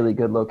really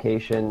good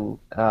location.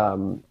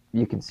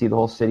 You can see the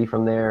whole city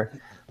from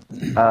there.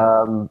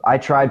 I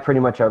tried pretty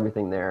much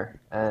everything there,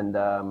 and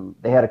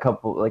they had a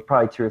couple, like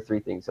probably 2 or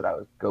 3 things that I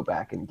would go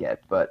back and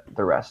get, but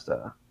the rest,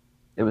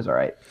 it was all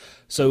right.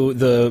 So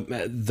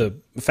the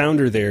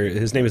founder there,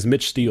 his name is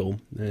Mitch Steele,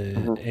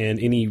 and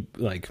any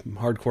like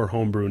hardcore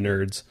homebrew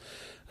nerds,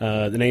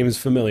 the name is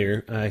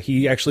familiar.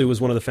 He actually was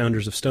one of the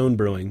founders of Stone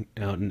Brewing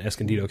out in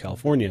Escondido,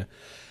 California.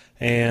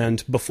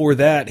 And before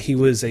that, he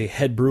was a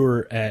head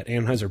brewer at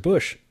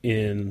Anheuser-Busch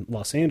in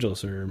Los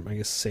Angeles, or I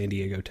guess San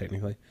Diego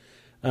technically.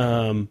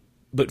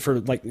 But for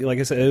like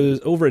I said, it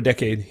was over a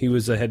decade. He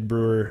was a head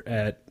brewer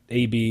at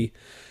AB,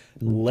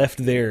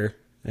 left there.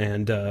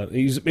 And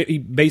he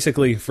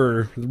basically,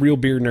 for real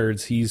beer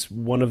nerds, he's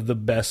one of the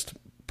best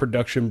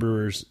production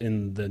brewers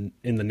in the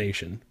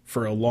nation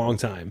for a long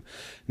time.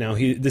 Now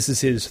this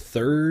is his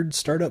 3rd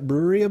startup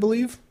brewery, I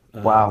believe.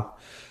 Wow!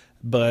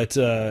 But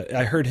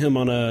I heard him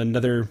on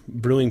another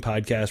brewing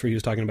podcast where he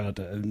was talking about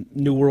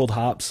New World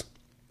hops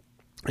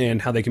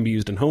and how they can be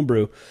used in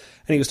homebrew.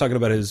 And he was talking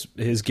about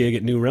his gig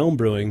at New Realm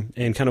Brewing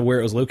and kind of where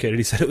it was located.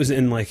 He said it was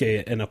in like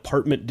an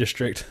apartment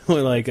district,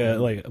 like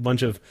a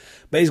bunch of,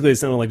 basically it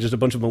sounded like just a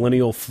bunch of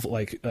millennial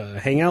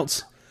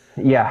hangouts.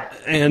 Yeah.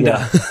 And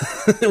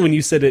when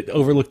you said it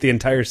overlooked the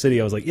entire city,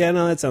 I was like, yeah,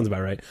 no, that sounds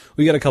about right.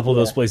 We got a couple of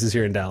those places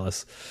here in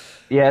Dallas.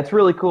 Yeah, it's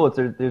really cool.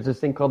 There's this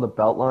thing called the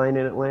Beltline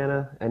in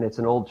Atlanta, and it's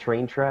an old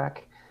train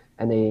track.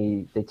 And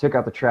they took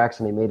out the tracks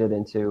and they made it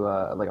into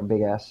like a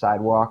big ass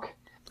sidewalk,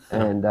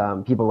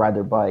 and people ride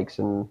their bikes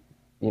and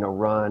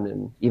run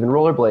and even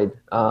rollerblade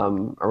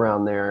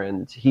around there.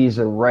 And he's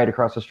right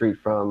across the street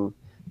from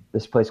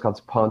this place called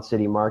Pond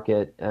City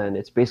Market, and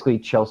it's basically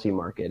Chelsea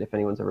Market. If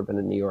anyone's ever been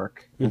to New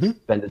York, been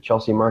to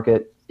Chelsea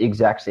Market,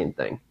 exact same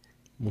thing.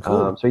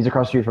 Cool. So he's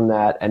across the street from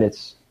that, and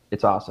it's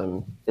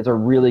awesome. It's a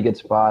really good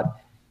spot.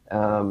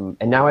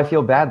 And now I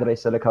feel bad that I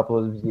said a couple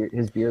of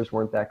his beers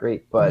weren't that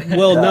great. But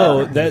Well,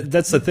 no,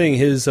 that's the thing.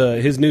 His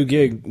new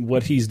gig,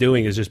 what he's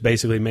doing is just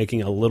basically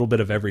making a little bit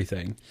of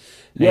everything.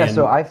 yeah, And-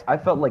 so I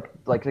felt like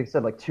I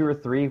said, like 2 or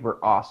 3 were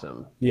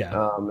awesome.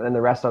 Yeah. And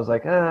the rest I was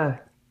like,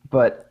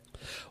 but.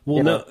 Well,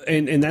 You no, know?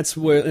 and that's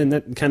where, and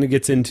that kind of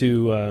gets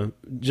into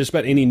just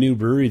about any new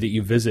brewery that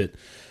you visit.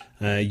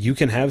 You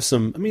can have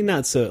some. I mean,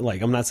 not so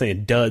like I'm not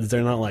saying duds.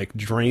 They're not like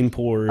drain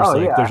pours. Oh,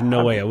 like yeah. there's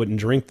no way I wouldn't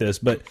drink this.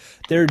 But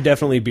there are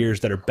definitely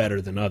beers that are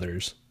better than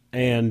others,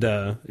 and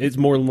it's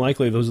more than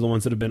likely those are the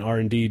ones that have been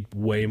R&D'd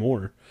way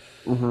more.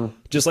 Mm-hmm.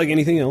 Just like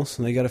anything else,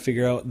 they got to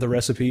figure out the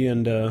recipe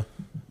and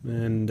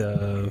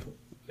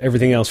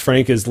everything else.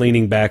 Frank is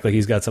leaning back like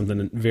he's got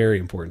something very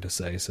important to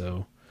say.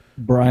 So.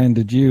 Brian,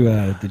 did you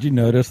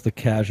notice the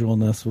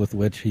casualness with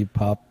which he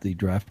popped the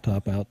draft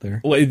top out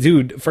there? Well,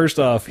 dude, first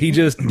off, he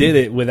just did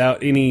it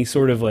without any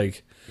sort of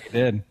like. He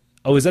did.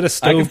 Oh, is that a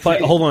stovepipe?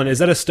 see- Hold on, is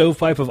that a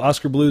stovepipe of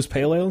Oscar Blues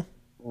Pale Ale?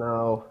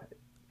 No,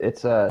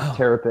 it's a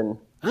Terrapin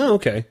Oh,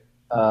 okay.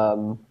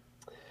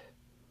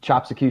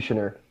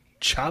 Chopsecutioner.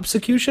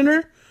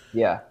 Chopsecutioner?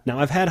 Yeah. Now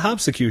I've had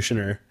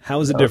Hopsecutioner.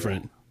 How is it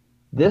different?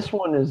 This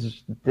one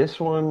is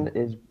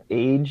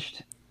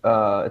aged.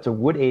 It's a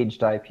wood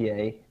aged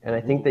IPA, and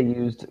I think they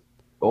used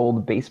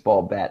old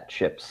baseball bat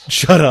chips.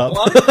 Shut up.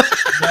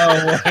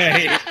 No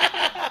way.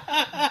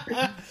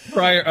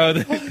 Prior,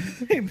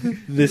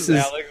 This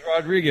is. Alex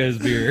Rodriguez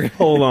beer.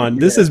 Hold on.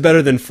 This is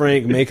better than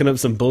Frank making up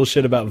some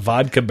bullshit about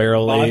vodka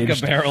barrel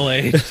aged. Vodka barrel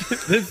aged.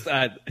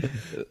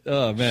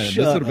 Oh man, Shut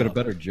this would have been a up.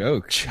 better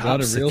joke. Not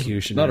a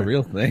Chopsecutioner.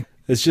 real thing.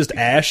 It's just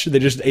ash. They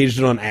just aged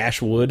it on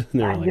ash wood.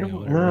 And they're like, You yeah, don't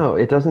whatever. know.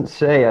 It doesn't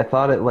say. I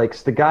thought it like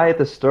the guy at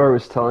the store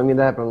was telling me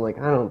that, but I'm like,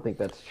 I don't think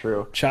that's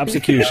true.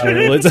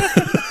 Chopsecutioner.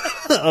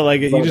 I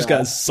like it. You just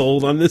got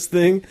sold on this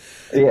thing.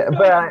 Yeah,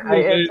 but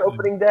it's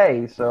opening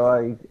day,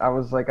 so I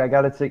was like,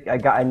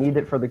 I need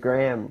it for the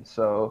gram.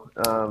 So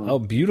Oh,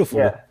 beautiful.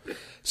 yeah.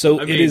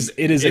 So I mean,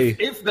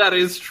 if that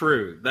is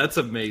true, that's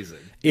amazing.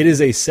 It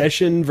is a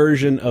session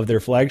version of their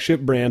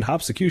flagship brand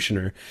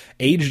Hopsecutioner,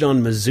 aged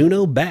on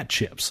Mizuno bat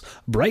chips,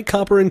 bright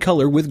copper in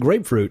color with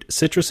grapefruit,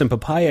 citrus, and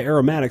papaya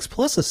aromatics,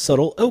 plus a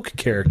subtle oak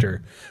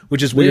character,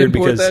 which is We weird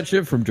import because. that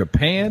shit from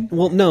Japan.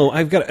 Well, no,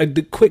 I've got a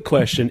quick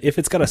question. If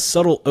it's got a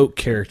subtle oak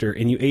character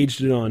and you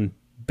aged it on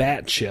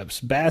bat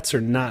chips, bats are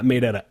not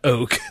made out of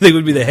oak. They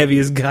would be the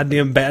heaviest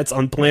goddamn bats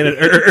on planet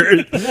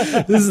Earth.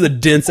 This is a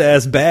dense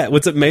ass bat.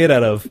 What's it made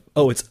out of?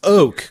 Oh, it's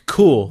oak.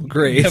 Cool,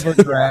 great. Never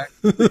cracked.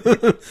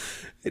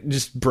 It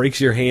just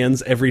breaks your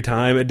hands every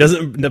time. It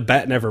doesn't. The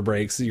bat never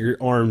breaks. Your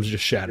arms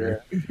just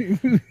shatter.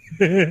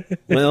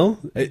 Well,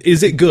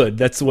 is it good?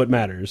 That's what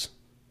matters.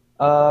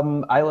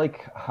 I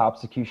like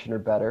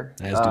Hopsecutioner better.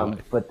 As do I.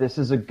 But this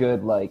is a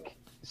good like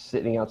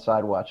sitting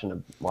outside watching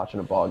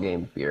a ball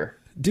game beer.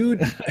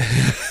 Dude,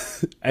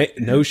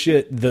 no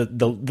shit. The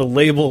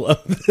label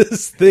of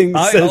this thing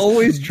I says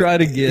always try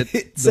to get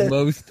It the says-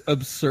 most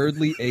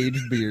absurdly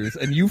aged beers,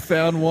 and you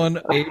found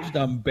one aged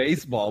on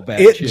baseball bat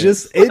it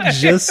chips.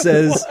 just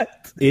says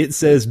it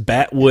says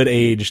Batwood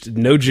aged.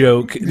 No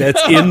joke.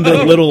 That's in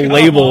the little come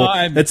label.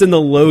 on. That's in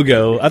the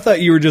logo. I thought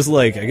you were just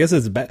like, I guess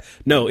it's bat.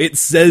 No, it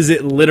says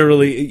it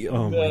literally.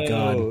 Oh my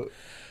god.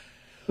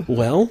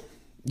 Well,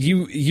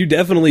 you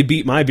definitely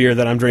beat my beer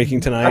that I'm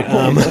drinking tonight.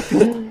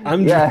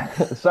 I'm Yeah,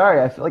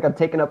 sorry. I feel like I'm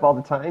taking up all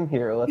the time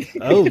here.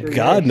 Oh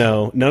God,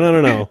 no.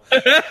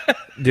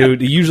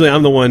 Dude, usually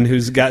I'm the one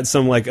who's got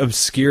some like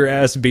obscure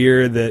ass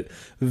beer that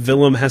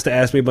Willem has to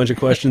ask me a bunch of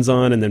questions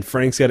on, and then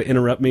Frank's got to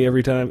interrupt me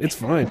every time. It's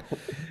fine.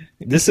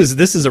 This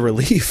is a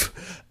relief.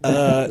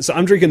 So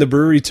I'm drinking the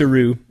Brewery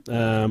Teru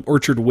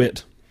Orchard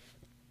Wit,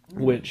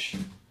 which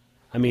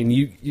I mean,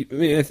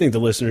 I think the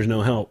listeners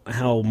know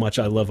how much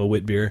I love a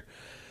wit beer,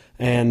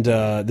 and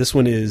this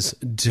one is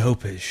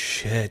dope as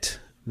shit.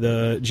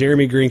 The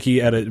Jeremy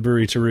Grinke at a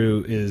Brewery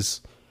Teru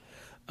is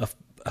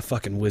a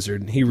fucking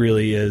wizard. He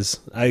really is.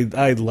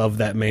 I love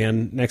that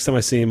man. Next time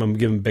I see him, I'm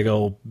giving him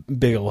a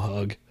big old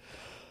hug.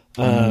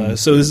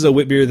 So this is a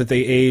wit beer that they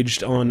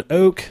aged on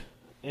oak,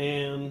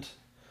 and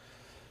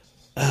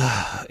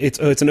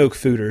it's an oak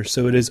foeder,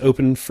 so it is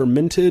open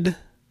fermented.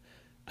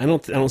 I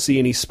don't see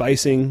any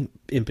spicing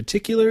in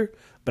particular,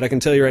 but I can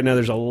tell you right now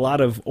there's a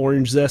lot of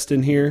orange zest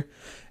in here,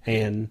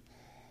 and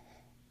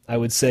I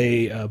would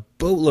say a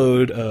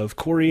boatload of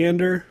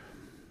coriander,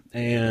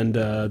 and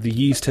the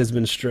yeast has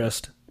been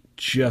stressed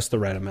just the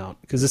right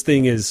amount, because this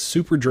thing is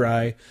super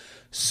dry,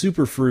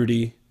 super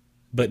fruity,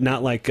 but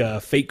not like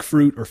fake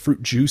fruit or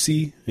fruit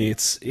juicy. It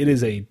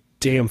is a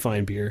damn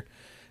fine beer.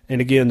 And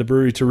again, the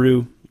Brewery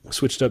Teru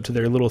switched up to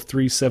their little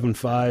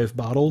 375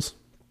 bottles,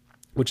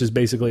 which is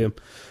basically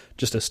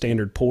just a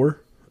standard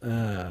pour.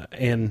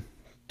 And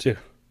I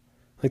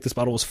think this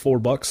bottle was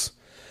 $4.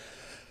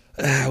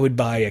 I would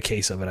buy a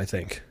case of it, I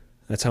think.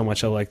 That's how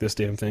much I like this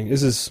damn thing.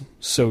 This is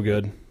so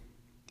good.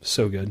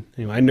 So good.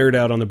 Anyway, I nerd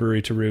out on the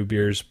Brewery Teru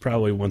beers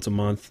probably once a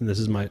month, and this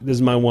is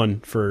my one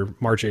for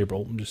March,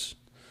 April.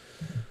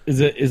 Is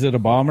it a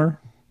bomber?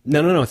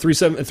 No,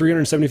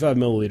 375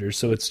 milliliters,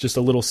 so it's just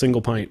a little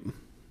single pint.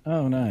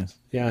 Oh, nice.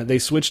 Yeah, they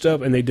switched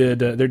up and they did.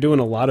 They're doing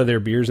a lot of their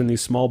beers in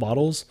these small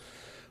bottles,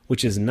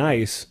 which is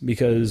nice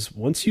because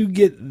once you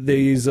get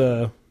these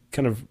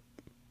kind of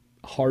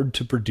hard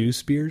to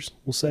produce beers,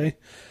 we'll say,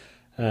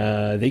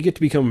 they get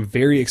to become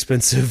very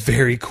expensive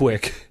very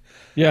quick.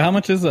 Yeah, how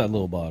much is that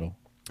little bottle?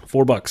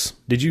 $4.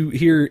 Did you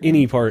hear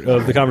any part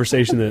of the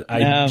conversation that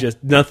I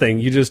just nothing?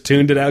 You just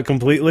tuned it out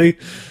completely.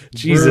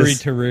 Jesus, Brewery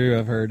Taroo,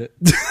 I've heard it.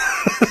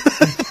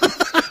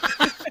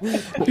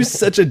 You're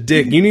such a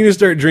dick. You need to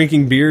start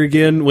drinking beer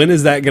again. When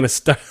is that going to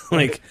start?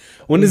 Like,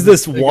 when is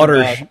this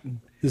water shit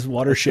Thinking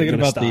going to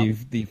about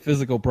stop? the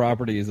physical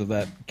properties of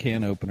that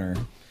can opener.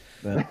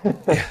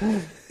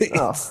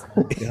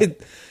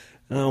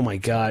 Oh my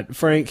God,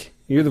 Frank,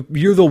 you're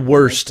the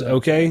worst.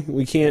 Okay,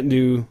 we can't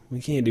do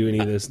any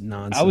of this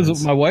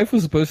nonsense. My wife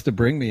was supposed to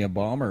bring me a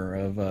bomber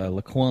of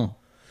Le Coin.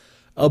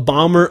 A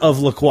bomber of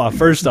La Croix.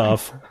 First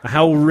off,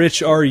 how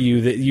rich are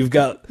you that you've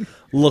got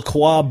La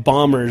Croix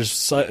bombers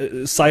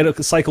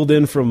cycled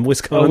in from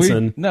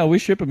Wisconsin? We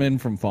ship them in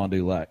from Fond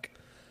du Lac.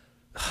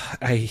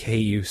 I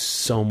hate you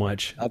so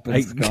much. Up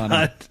in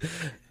Scotland.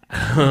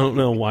 I don't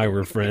know why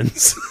we're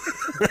friends,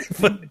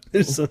 but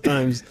there's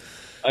sometimes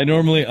I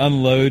normally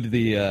unload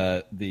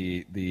the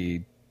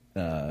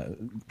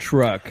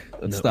truck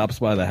that stops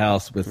by the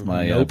house with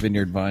my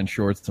Vineyard Vine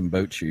shorts and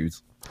boat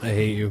shoes. I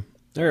hate you.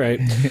 All right.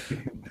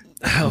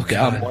 Oh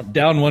God!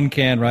 Down one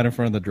can right in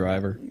front of the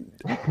driver.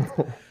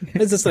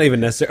 That's not even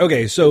necessary.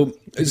 Okay, so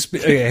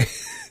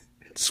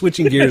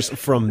switching gears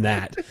from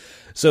that.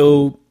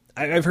 So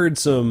I've heard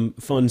some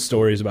fun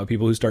stories about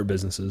people who start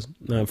businesses.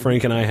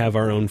 Frank and I have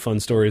our own fun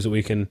stories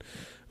that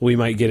we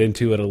might get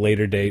into at a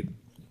later date.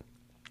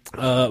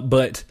 So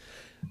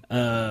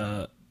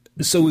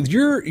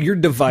your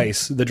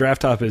device, the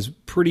Draft Top, is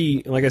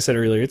pretty. Like I said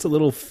earlier, it's a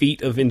little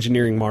feat of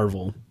engineering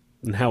marvel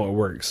and how it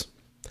works.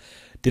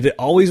 Did it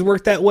always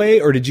work that way,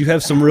 or did you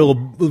have some real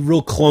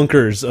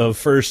clunkers of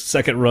first,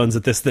 second runs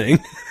at this thing?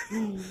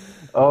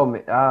 We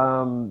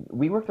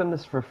worked on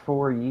this for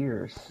 4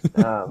 years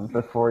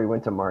before we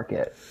went to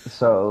market.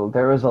 So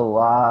there was a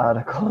lot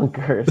of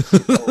clunkers,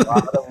 a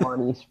lot of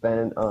money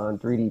spent on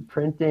 3D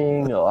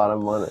printing, a lot of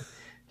money.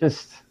 There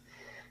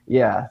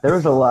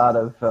was a lot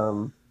of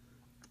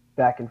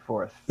back and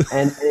forth.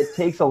 And it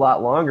takes a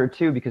lot longer,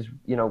 too, because,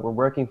 we're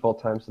working full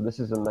time, so this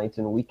is a nights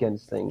and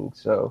weekends thing.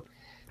 So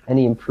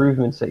any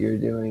improvements that you're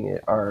doing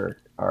are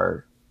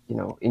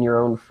in your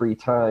own free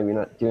time. You're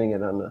not doing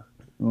it on a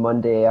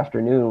Monday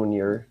afternoon when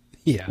you're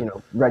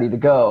ready to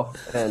go,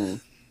 and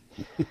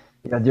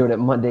you're not doing it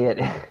Monday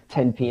at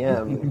 10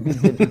 p.m.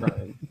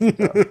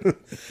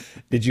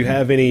 Did you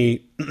have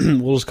any,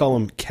 we'll just call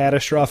them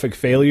catastrophic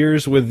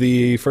failures with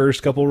the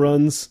first couple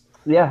runs?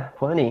 Yeah,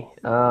 plenty.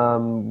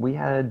 We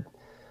had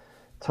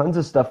tons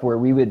of stuff where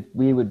we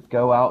would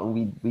go out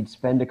and we'd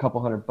spend a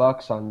couple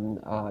 $100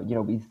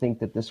 on we think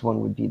that this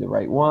one would be the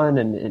right one,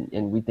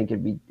 and we think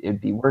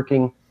it'd be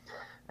working,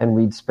 and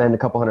we'd spend a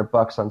couple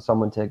 $100 on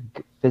someone to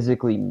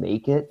physically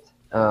make it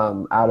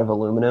out of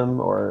aluminum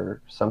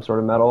or some sort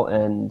of metal,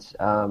 and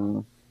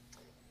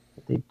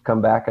they'd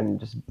come back and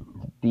just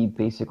be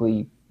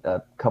basically a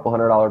couple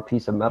 $100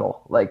 piece of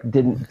metal, like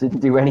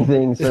didn't do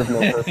anything, served no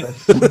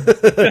purpose.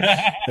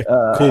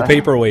 Cool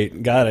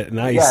paperweight, got it,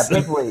 nice. Yeah,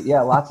 paperweight.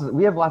 Yeah,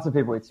 we have lots of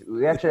paperweights.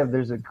 We actually have.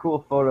 There's a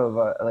cool photo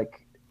of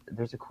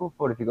there's a cool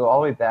photo if you go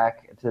all the way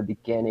back to the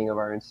beginning of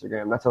our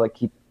Instagram. Not to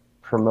keep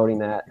promoting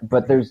that,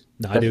 but that's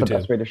the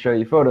best way to show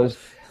you photos.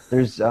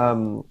 There's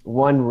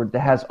one that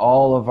has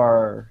all of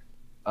our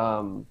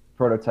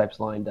prototypes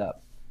lined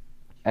up,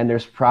 and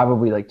there's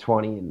probably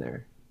 20 in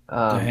there.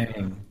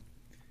 Dang.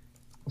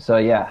 So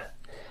yeah,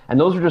 and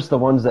those are just the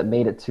ones that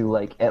made it to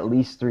at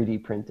least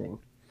 3D printing.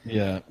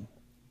 Yeah.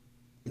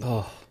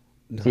 Oh.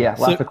 No. So yeah,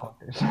 lots of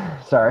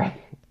clunkers. Sorry.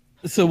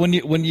 So when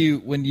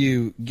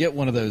you get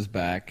one of those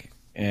back,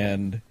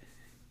 and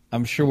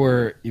I'm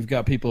sure you've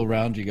got people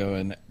around you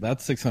going,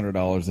 "That's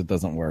 $600. It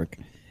doesn't work."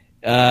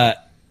 At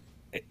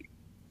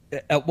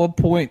what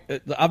point?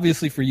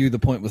 Obviously, for you, the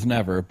point was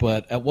never.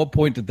 But at what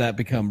point did that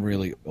become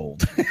really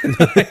old?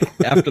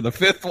 After the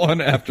fifth one?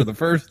 After the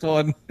first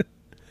one?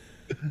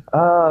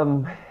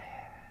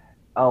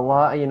 A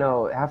lot,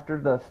 after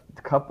the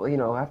couple,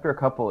 after a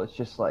couple, it's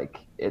just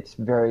it's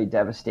very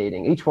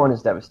devastating. Each one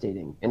is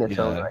devastating in its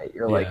own right.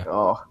 You're like,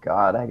 oh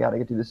God, I got to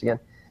get through this again.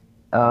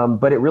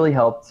 But it really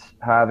helped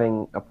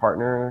having a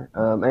partner.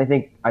 And I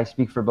think I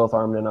speak for both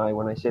Armin and I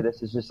when I say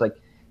this. It's just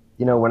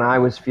when I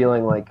was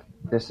feeling like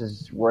this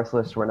is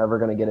worthless, we're never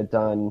going to get it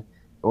done,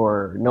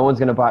 or no one's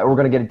going to buy, or we're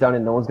going to get it done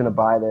and no one's going to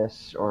buy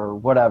this, or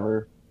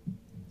whatever.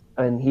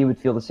 And he would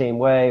feel the same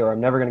way, or I'm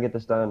never going to get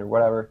this done, or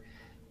whatever.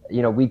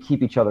 We'd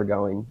keep each other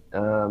going.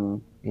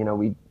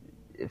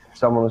 If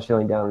someone was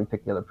feeling down, we'd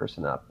pick the other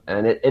person up.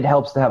 And it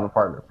helps to have a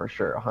partner for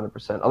sure,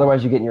 100%.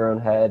 Otherwise, you get in your own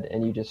head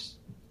and you just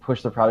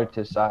push the product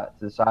to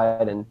the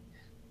side and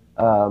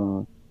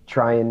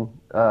try and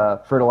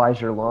fertilize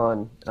your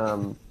lawn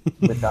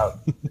without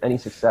any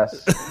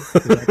success.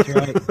 That's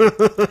right.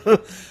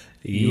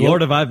 Yep.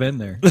 Lord, have I been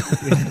there.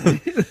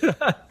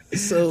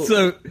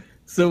 So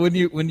when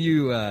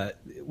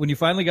when you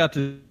finally got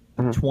to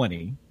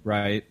 20,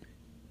 right?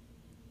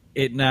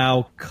 It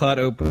now cut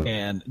open.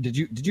 And did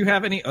you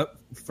have any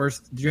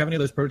first? Did you have any of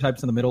those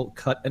prototypes in the middle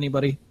cut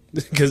anybody?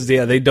 Because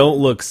they don't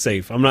look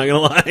safe. I'm not gonna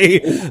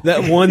lie.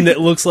 That one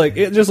that looks like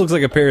it just looks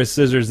like a pair of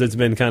scissors that's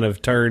been kind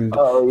of turned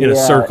in a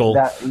circle.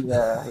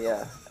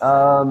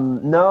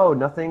 No,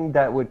 nothing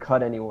that would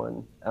cut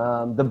anyone.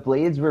 The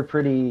blades were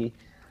pretty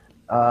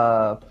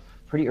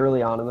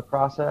early on in the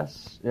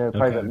process.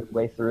 Probably about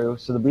midway through.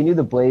 So we knew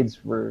the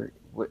blades were.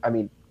 I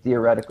mean,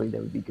 theoretically they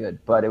would be good,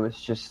 but it was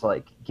just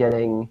like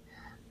getting.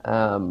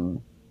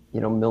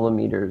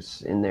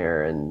 Millimeters in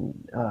there and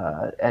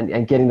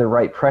getting the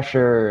right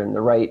pressure and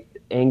the right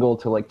angle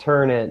to like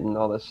turn it and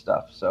all this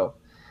stuff. So,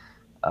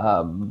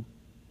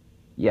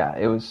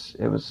 it was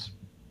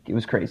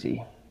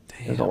crazy.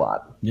 Damn. It was a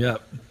lot.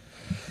 Yep.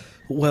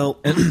 Well,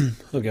 go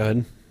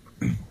ahead.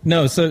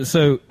 No,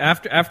 so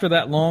after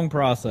that long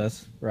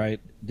process,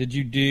 right? Did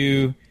you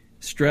do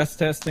stress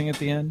testing at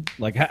the end?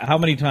 Like, how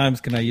many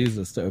times can I use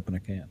this to open a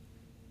can?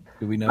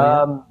 Do we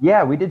know?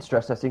 Yeah, we did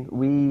stress testing.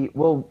 There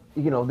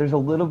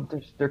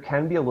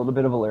can be a little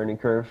bit of a learning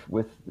curve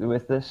with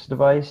this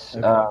device.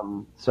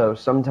 Okay. So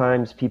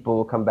sometimes people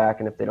will come back,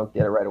 and if they don't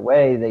get it right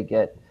away, they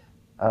get,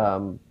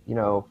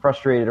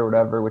 frustrated or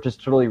whatever, which is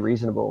totally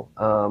reasonable.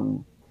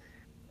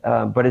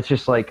 But it's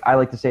just like, I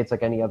like to say it's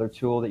like any other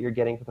tool that you're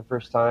getting for the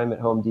first time at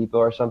Home Depot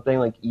or something.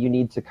 Like, you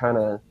need to kind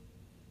of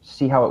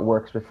see how it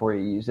works before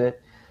you use it.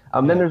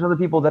 Then there's other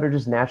people that are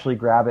just naturally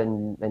grab it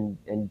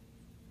and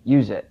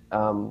use it,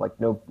 like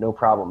no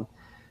problem.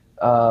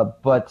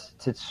 But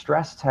to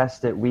stress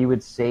test it, we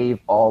would save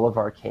all of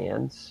our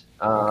cans.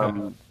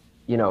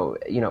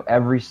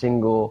 Every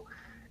single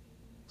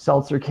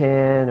seltzer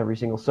can, every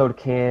single soda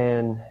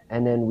can,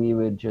 and then we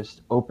would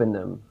just open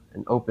them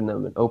and open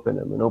them and open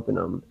them and open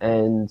them.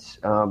 And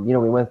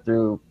we went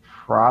through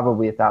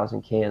probably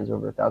 1,000 cans,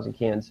 over 1,000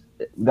 cans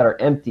that are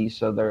empty,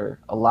 so they're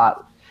a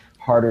lot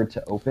harder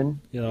to open.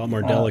 Yeah, a lot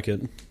more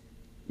delicate.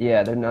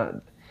 Yeah, they're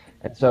not,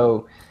 and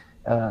so.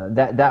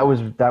 That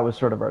was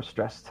sort of our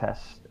stress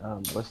test,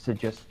 was to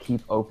just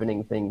keep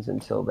opening things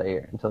until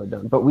they're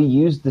done. But we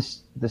used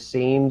the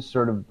same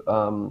sort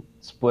of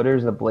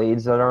splitters, the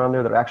blades that are on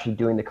there that are actually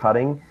doing the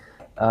cutting.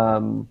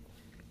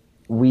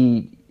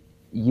 We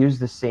use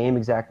the same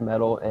exact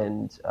metal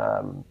and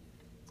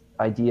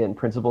idea and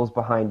principles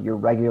behind your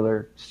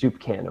regular soup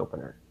can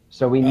opener.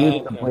 So we knew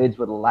that the blades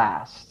would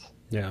last.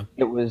 Yeah,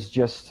 it was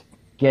just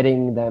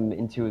getting them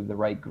into the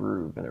right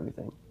groove and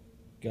everything.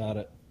 Got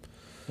it.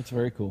 That's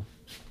very cool.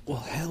 Well,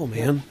 hell,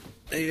 man.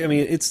 I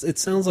mean, it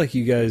sounds like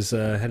you guys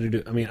had to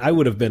do. I mean, I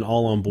would have been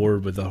all on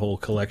board with the whole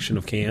collection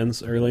of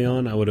cans early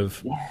on. I would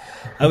have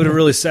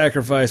really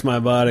sacrificed my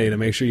body to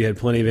make sure you had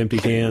plenty of empty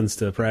cans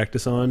to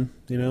practice on.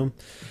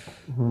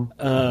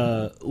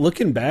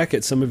 Looking back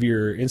at some of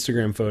your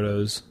Instagram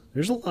photos,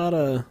 there's a lot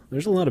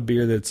of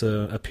beer that's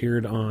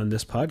appeared on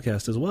this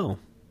podcast as well.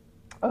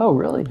 Oh,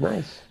 really?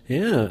 Nice.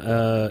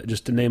 Yeah.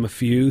 Just to name a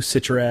few,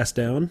 Sit Your Ass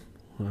Down.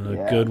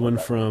 Good one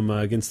from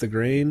Against the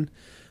Grain.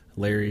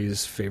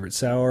 Larry's favorite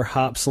sour,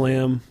 Hop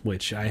Slam,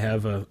 which I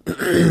have a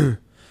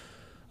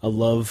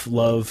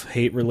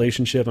love-hate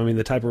relationship. I mean,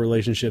 the type of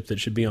relationship that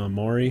should be on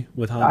Maury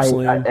with Hop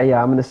Slam.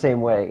 I'm in the same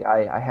way.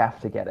 I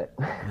have to get it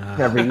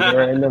every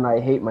year, and then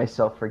I hate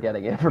myself for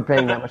getting it, for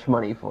paying that much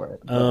money for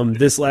it.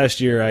 This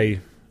last year,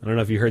 I don't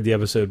know if you heard the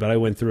episode, but I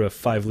went through a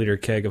 5-liter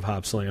keg of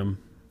Hop Slam.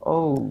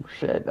 Oh,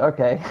 shit.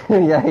 Okay.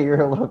 Yeah,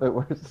 you're a little bit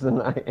worse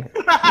than I am.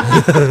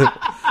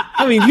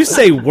 I mean, you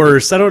say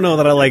worse. I don't know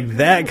that I like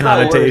that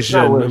connotation.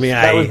 Not worse. I mean,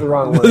 that was the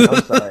wrong word.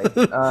 I'm sorry.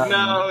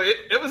 No,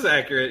 it was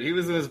accurate. He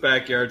was in his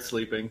backyard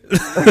sleeping.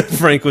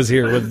 Frank was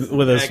here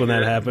with us when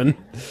that happened.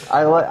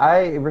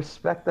 I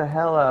respect the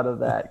hell out of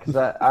that, because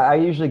I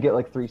usually get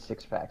like 3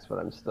 6-packs, but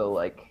I'm still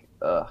like,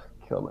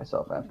 kill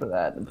myself after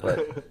that.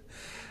 But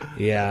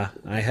yeah,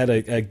 I had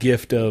a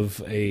gift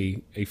of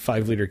a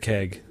 5-liter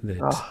keg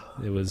that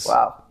it was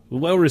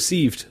well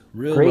received,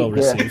 Great well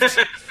gift.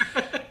 received.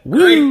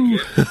 Woo!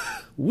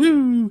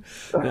 Woo!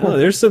 No,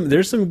 there's some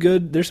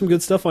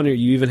good stuff on here.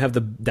 You even have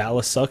the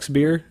Dallas Sucks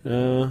beer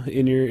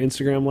in your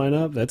Instagram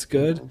lineup. That's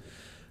good.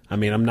 I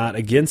mean, I'm not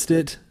against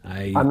it.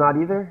 I'm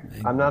not either.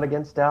 I'm not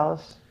against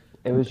Dallas.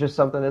 It was just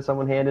something that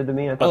someone handed to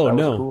me. I thought that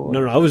was cool.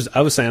 No. I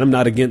was saying I'm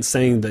not against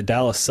saying that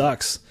Dallas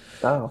sucks.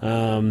 Oh.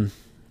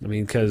 I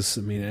mean, because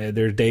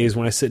there are days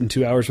when I sit in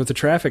 2 hours worth of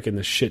traffic in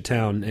this shit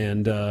town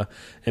and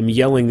am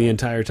yelling the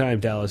entire time,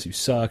 "Dallas, you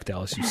suck!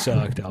 Dallas, you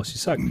suck! Dallas, you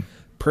suck!"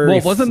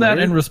 Well, wasn't that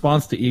in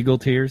response to Eagle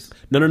Tears?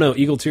 No.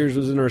 Eagle Tears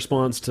was in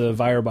response to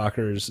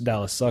Weierbacher's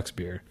Dallas Sucks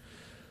beer.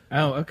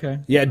 Oh, okay.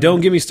 Yeah,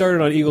 don't get me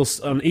started on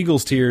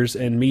Eagles Tears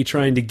and me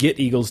trying to get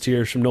Eagles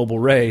Tears from Noble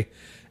Ray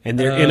and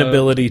their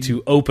inability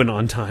to open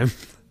on time.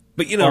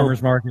 But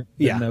Farmers Market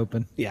didn't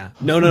open. Yeah,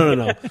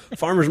 no.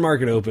 Farmers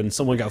Market opened.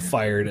 Someone got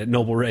fired at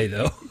Noble Ray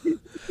though.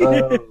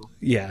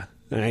 Yeah.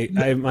 I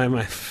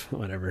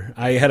whatever.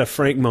 I had a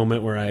Frank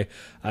moment where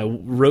I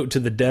wrote to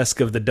the desk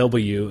of the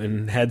W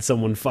and had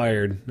someone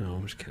fired. No,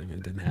 I'm just kidding.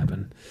 It didn't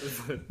happen.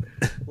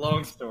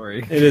 Long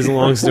story. It is a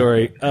long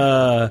story.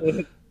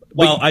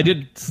 Well, I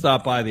did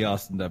stop by the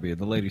Austin W.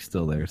 The lady's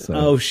still there. So.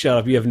 Oh, shut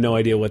up. You have no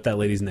idea what that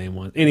lady's name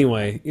was.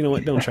 Anyway, you know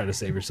what? Don't try to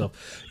save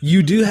yourself.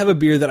 You do have a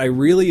beer that I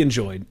really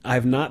enjoyed. I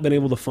have not been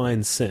able to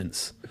find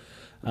since.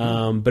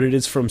 But it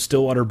is from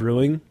Stillwater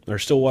Brewing, or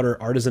Stillwater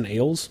Artisan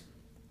Ales.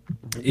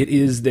 It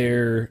is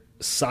their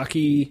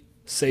Sake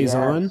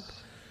Saison.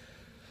 Yes.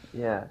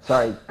 Yeah.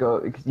 Sorry.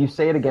 Go. You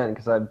say it again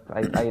because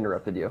I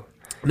interrupted you.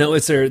 No,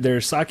 it's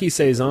their Sake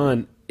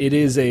Saison.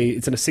 It's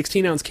in a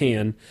 16-ounce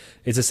can.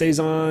 It's a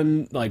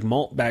Saison like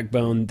malt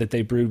backbone that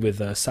they brewed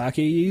with sake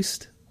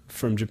yeast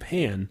from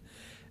Japan,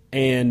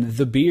 and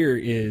the beer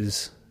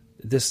is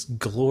this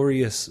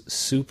glorious,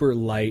 super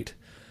light,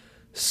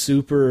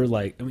 super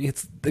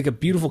it's like a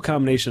beautiful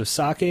combination of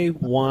sake,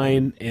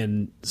 wine,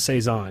 and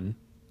Saison.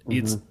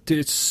 It's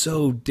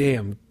so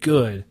damn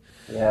good.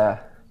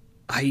 Yeah.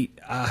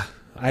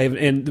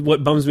 And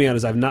what bums me out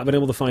is I've not been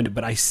able to find it,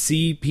 but I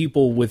see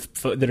people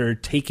that are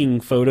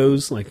taking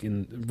photos, like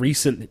in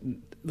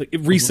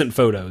recent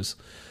photos.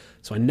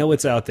 So I know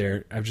it's out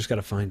there. I've just got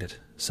to find it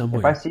somewhere.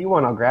 If I see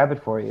one, I'll grab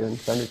it for you and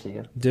send it to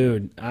you.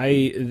 Dude,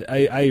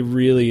 I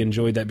really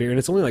enjoyed that beer, and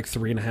it's only like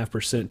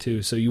 3.5%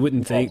 too. So you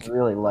wouldn't think It's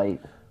really light.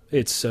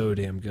 it's so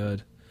damn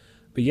good.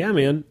 But yeah,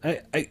 man,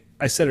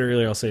 I said it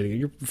earlier. I'll say it again.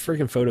 Your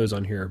freaking photos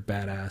on here are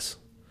badass.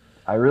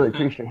 I really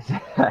appreciate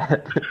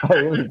that. I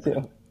really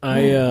do.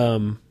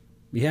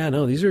 Yeah,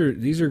 no, these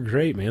are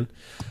great, man.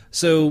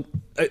 So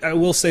I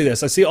will say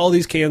this: I see all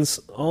these cans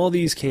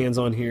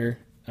on here.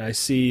 I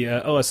see.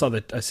 I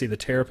see the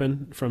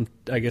Terrapin from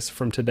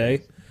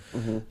today.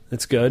 Mm-hmm.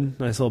 That's good.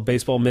 Nice little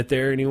baseball mitt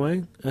there.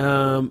 Anyway,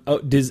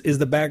 is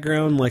the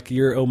background like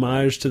your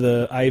homage to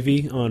the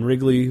ivy on the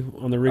Wrigley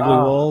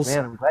walls?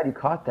 Man, I'm glad you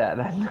caught that.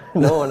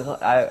 No one.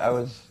 I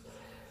was.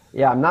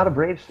 Yeah, I'm not a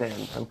Braves fan.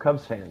 I'm a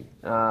Cubs fan.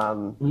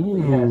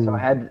 Yeah, so I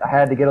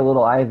had to get a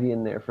little ivy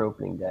in there for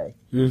opening day.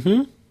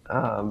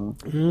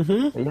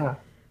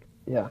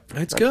 Yeah.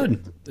 That's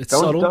good. It's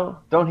don't, subtle.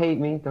 Don't hate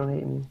me. Don't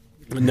hate me.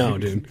 No,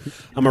 dude.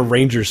 I'm a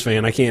Rangers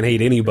fan. I can't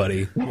hate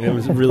anybody. It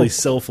was really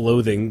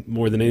self-loathing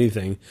more than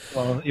anything.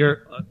 Well,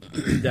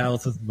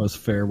 Dallas is the most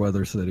fair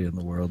weather city in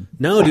the world.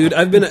 No, dude.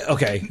 I've been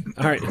okay.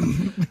 All right.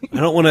 I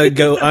don't want to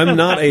go. I'm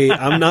not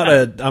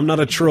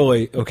a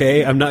Troy.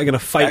 Okay. I'm not going to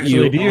fight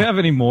you. Do you have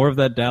any more of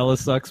that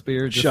Dallas sucks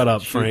beer? Shut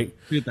up, Frank.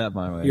 Shoot that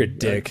my way. You're a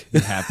dick.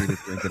 I'm happy to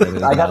drink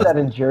it. I got that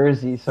in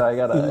Jersey, so I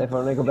gotta. If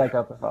I'm gonna go back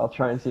up, I'll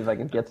try and see if I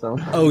can get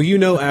some. Oh,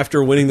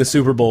 after winning the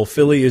Super Bowl,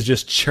 Philly is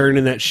just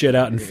churning that shit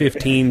out in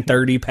 15,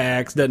 30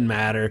 packs. Doesn't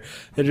matter.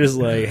 They're just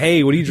like,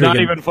 hey, what are you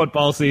drinking? Not even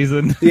football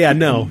season. Yeah,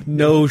 no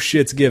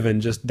shits given.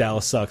 Just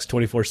Dallas sucks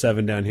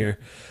 24/7 down here.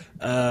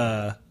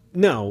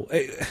 No,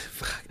 I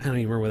don't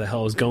even remember where the hell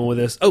I was going with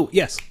this. Oh,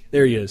 yes,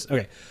 there he is.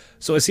 Okay.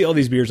 So I see all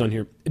these beers on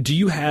here. Do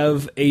you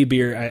have a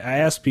beer? I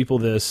asked people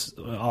this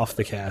off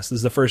the cast. This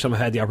is the first time I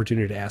had the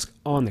opportunity to ask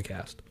on the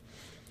cast.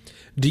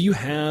 Do you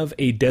have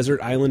a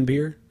desert island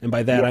beer? And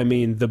by that I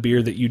mean the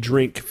beer that you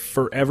drink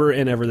forever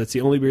and ever. That's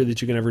the only beer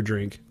that you can ever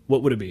drink.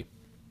 What would it be?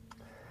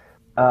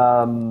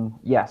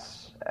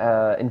 Yes.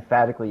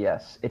 Emphatically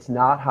yes. It's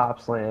not Hop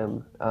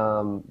Slam,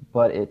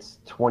 but it's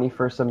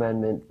 21st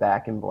Amendment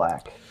Back in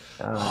Black.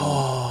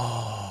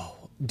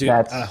 Dude,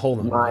 that's hold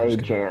on. my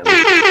jam.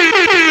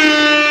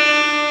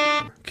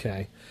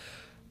 Okay,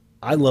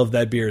 I love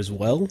that beer as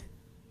well.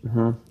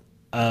 Mm-hmm.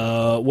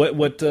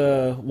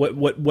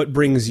 What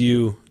brings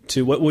you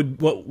to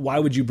why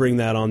would you bring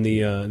that on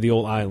the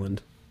old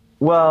island?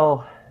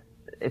 Well,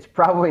 it's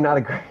probably not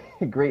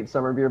a great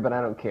summer beer, but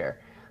I don't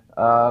care.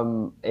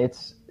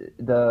 It's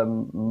the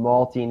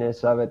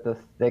maltiness of it, the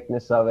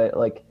thickness of it,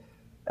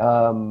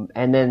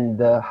 and then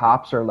the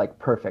hops are like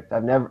perfect.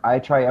 I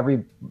try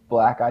every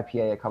black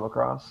IPA I come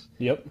across.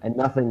 Yep. And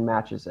nothing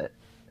matches it.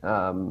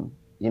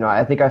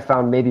 I think I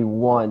found maybe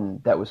one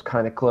that was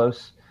kind of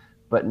close,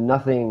 but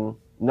nothing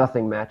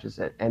matches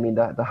it. I mean,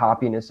 the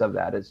hoppiness of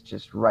that is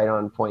just right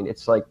on point.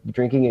 It's like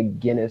drinking a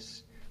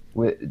Guinness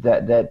with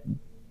that.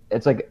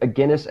 It's like a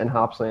Guinness and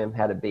Hop Slam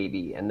had a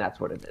baby, and that's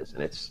what it is,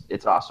 and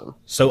it's awesome.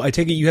 So I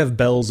take it you have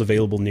Bell's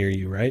available near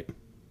you, right?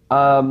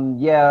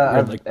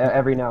 Yeah,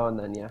 every now and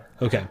then, yeah.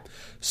 Okay,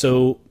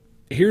 so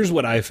here's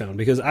what I found,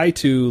 because I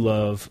too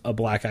love a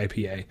black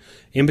IPA.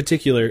 In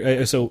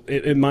particular, so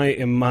in my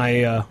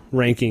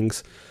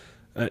rankings,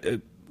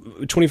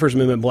 21st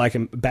Amendment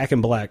Back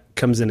in Black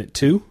comes in at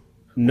 2.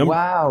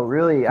 Wow,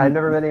 really? I've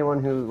never met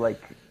anyone who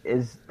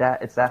it's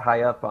that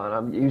high up on.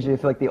 I'm usually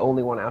feel like the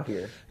only one out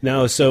here.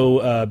 No,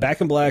 so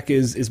Back in Black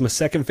is my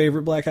second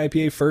favorite black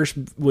IPA. First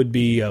would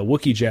be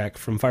Wookie Jack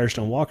from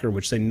Firestone Walker,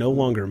 which they no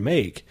longer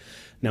make.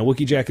 Now,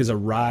 Wookie Jack is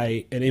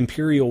an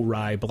Imperial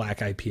Rye black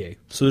IPA.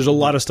 So there's a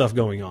lot of stuff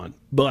going on.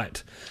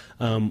 But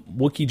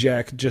Wookie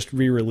Jack just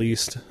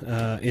re-released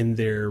in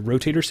their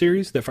Rotator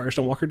series that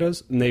Firestone Walker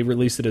does, and they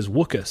released it as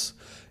Wookus.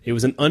 It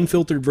was an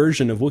unfiltered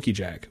version of Wookie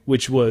Jack,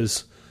 which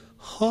was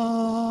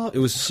it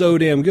was so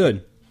damn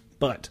good.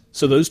 But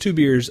so those two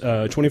beers,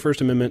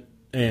 21st Amendment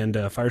and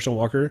Firestone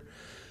Walker,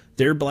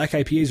 their black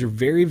IPAs are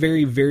very,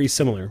 very, very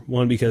similar.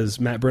 One, because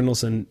Matt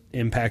Brynildson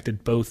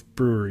impacted both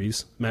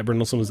breweries. Matt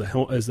Brynildson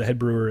was the head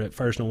brewer at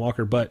Firestone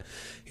Walker, but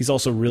he's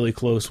also really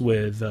close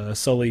with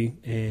Sully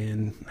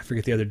and I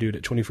forget the other dude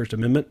at 21st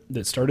Amendment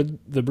that started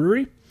the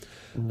brewery.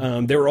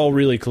 They were all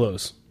really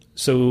close.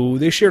 So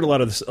they shared a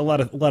lot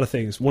of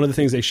things. One of the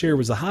things they shared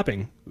was the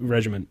hopping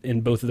regimen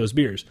in both of those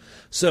beers.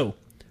 So,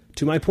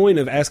 to my point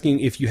of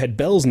asking if you had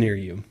Bell's near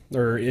you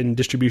or in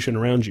distribution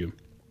around you,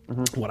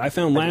 what I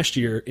found last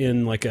year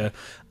in like a,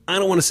 I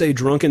don't want to say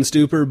drunken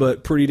stupor,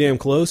 but pretty damn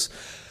close,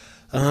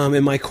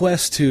 in my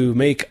quest to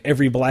make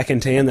every black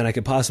and tan that I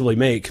could possibly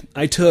make,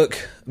 I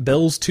took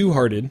Bell's Two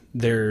Hearted,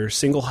 their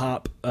single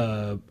hop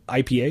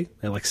IPA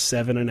at like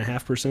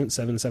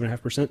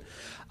 7.5%.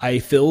 I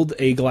filled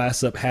a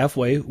glass up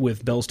halfway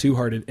with Bell's Two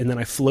Hearted, and then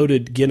I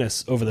floated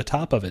Guinness over the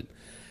top of it.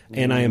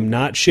 And I am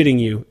not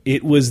shitting you.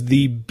 It was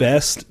the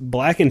best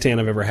black and tan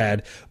I've ever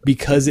had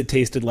because it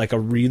tasted like a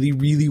really,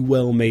 really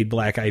well-made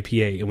black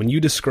IPA. And when you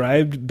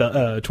described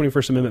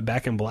 21st Amendment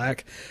Back in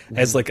Black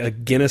as like a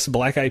Guinness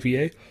black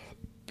IPA,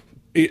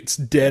 it's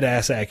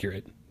dead-ass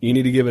accurate. You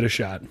need to give it a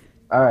shot.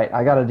 All right,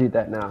 I got to do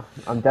that now.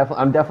 I'm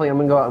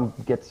gonna go out and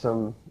get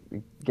some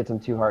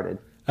Two Hearted.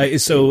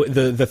 So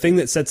the thing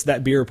that sets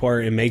that beer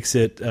apart and makes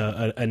it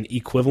an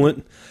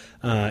equivalent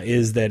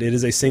is that it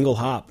is a single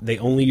hop. They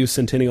only use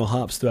Centennial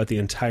hops throughout the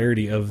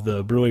entirety of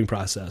the brewing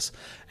process.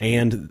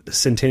 And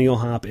Centennial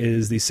hop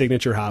is the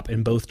signature hop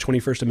in both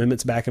 21st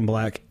Amendment's Back in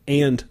Black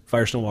and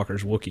Firestone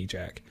Walker's Wookiee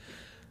Jack.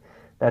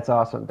 That's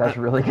awesome. That's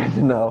really good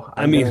to know.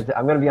 I'm going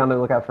to be on the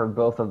lookout for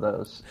both of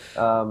those.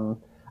 I love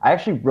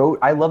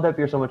that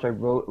beer so much. I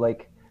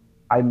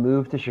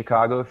moved to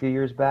Chicago a few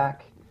years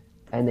back,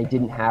 and they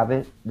didn't have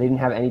it. They didn't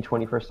have any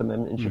 21st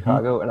Amendment in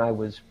Chicago, and I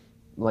was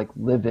like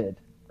livid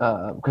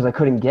because I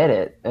couldn't get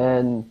it.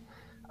 And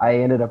I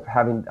ended up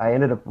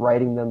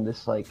writing them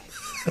this like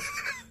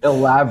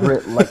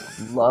elaborate like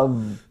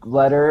love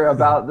letter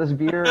about this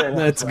beer. And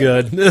that's like,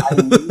 good. I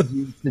need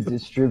you to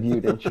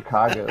distribute in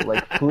Chicago,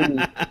 like please.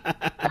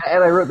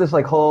 And I wrote this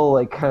like whole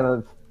like kind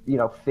of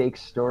fake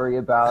story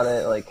about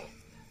it, like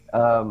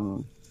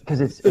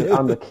because it's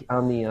on the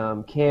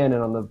can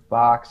and on the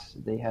box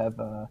they have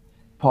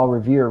Paul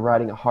Revere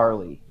riding a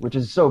Harley, which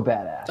is so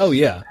badass. Oh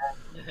yeah.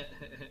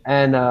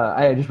 And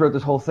I just wrote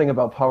this whole thing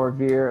about Paul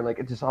Revere and like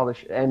it's just all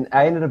this and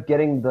I ended up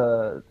getting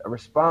a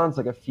response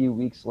like a few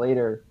weeks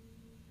later,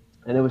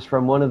 and it was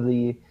from one of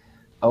the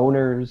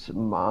owner's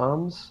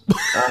moms.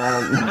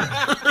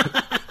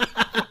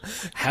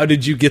 How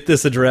did you get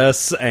this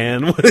address?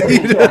 And what Well,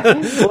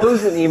 it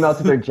was an email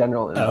to their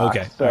general inbox, Oh,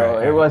 okay. So All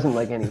right. it wasn't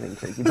like anything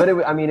crazy. But it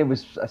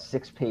was a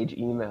 6-page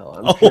email.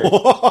 I'm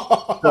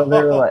sure. So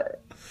they were like,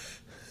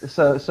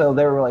 so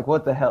they were like,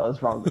 what the hell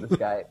is wrong with this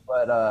guy?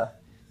 But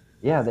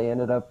yeah, they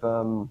ended up.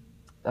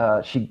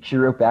 She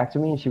wrote back to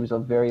me, and she was a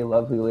very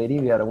lovely lady.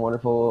 We had a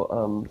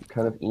wonderful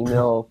kind of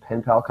email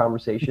pen pal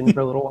conversation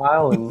for a little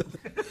while, and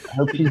I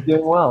hope she's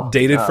doing well.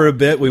 Dated for a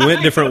bit. We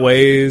went different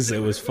ways. It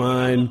was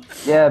fine.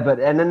 Yeah,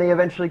 and then they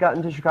eventually got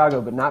into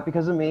Chicago, but not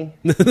because of me.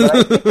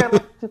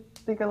 But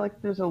I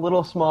like there's a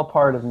little small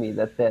part of me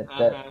that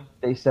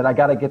they said I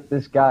got to get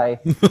this guy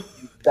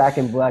Back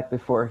in Black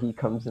before he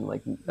comes and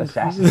like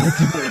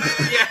assassinates me.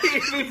 Yeah,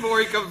 before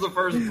he comes the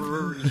first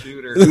brewery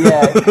shooter.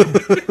 Yeah.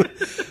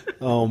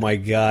 Oh my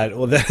God.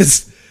 Well,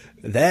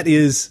 that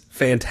is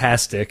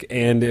fantastic.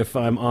 And if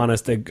I'm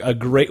honest, a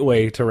great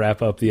way to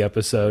wrap up the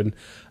episode.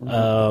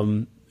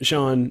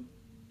 Sean,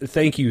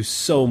 thank you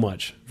so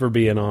much for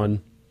being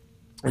on.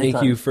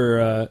 Thank you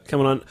for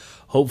coming on.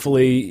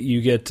 Hopefully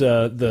you get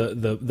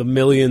the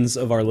millions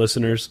of our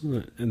listeners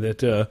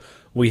that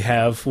we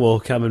have will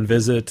come and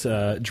visit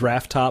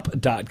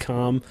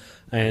drafttop.com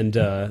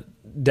and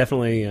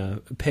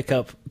definitely pick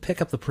up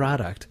the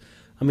product.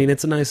 I mean,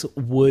 it's a nice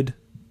wood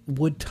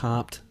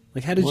topped.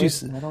 Like, how did you?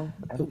 Metal,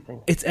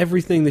 everything. It's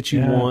everything that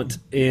you want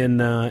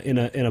in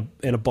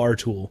a bar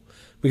tool.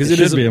 Because it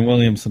should be in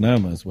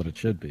Williams-Sonoma is what it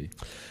should be.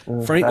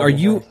 Frank, are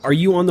you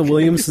on the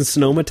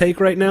Williams-Sonoma take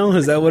right now?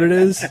 Is that what it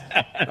is?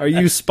 Are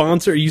you selling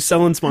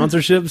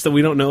sponsorships that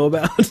we don't know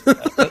about?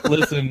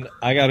 Listen,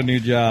 I got a new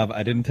job.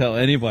 I didn't tell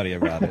anybody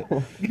about it.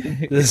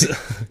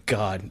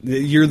 God,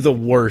 you're the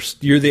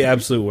worst. You're the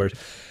absolute worst.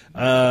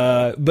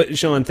 But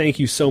Sean, thank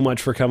you so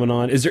much for coming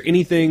on. Is there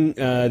anything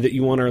that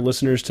you want our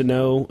listeners to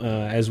know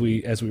as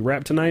we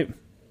wrap tonight?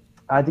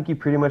 I think you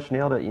pretty much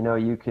nailed it.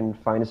 You can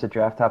find us at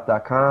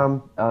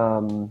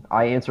drafttop.com.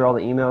 I answer all the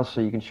emails,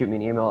 so you can shoot me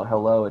an email at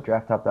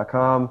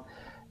hello@drafttop.com.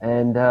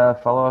 And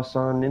follow us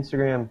on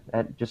Instagram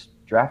at just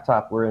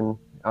drafttop. We're on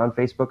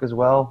Facebook as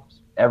well.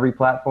 Every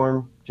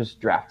platform, just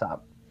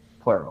drafttop.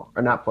 Plural.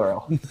 Or not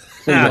plural.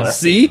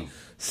 See?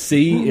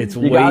 It's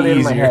you way got it in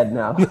easier. my head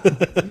now.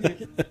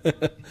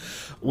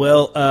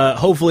 Well,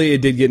 hopefully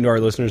it did get into our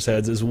listeners'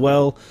 heads as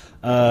well.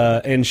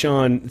 And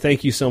Sean,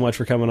 thank you so much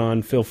for coming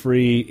on. Feel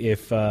free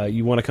if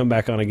you want to come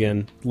back on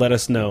again. Let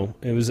us know.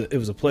 It was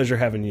a pleasure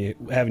having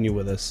you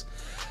with us.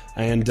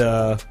 And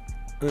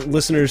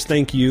listeners,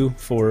 thank you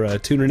for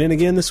tuning in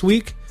again this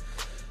week.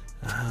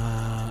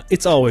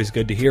 It's always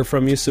good to hear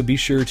from you, so be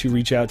sure to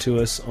reach out to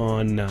us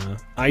on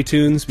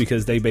iTunes,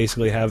 because they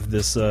basically have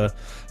this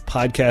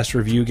podcast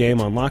review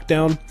game on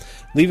lockdown.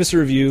 Leave us a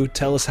review.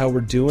 Tell us how we're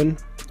doing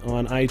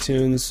on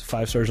iTunes.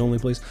 5 stars only,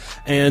 please.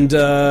 And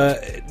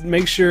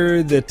make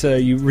sure that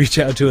you reach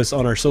out to us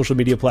on our social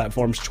media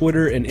platforms,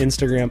 Twitter and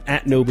Instagram,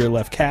 at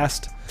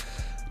NoBeerLeftCast.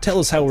 Tell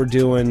us how we're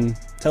doing.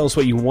 Tell us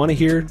what you want to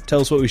hear.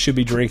 Tell us what we should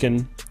be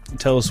drinking.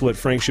 Tell us what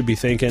Frank should be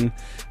thinking.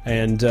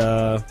 And,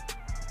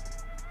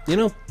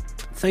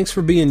 thanks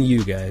for being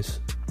you guys.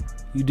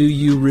 You do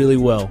you really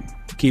well.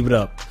 Keep it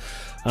up.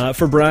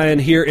 For Brian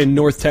here in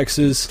North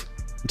Texas,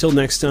 until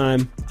next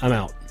time, I'm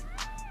out.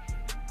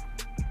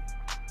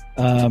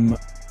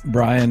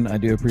 Brian, I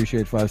do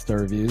appreciate 5-star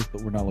reviews,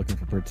 but we're not looking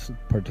for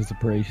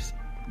participation.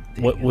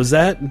 What was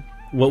that?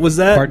 What was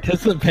that?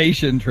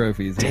 Participation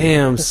trophies.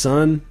 Damn,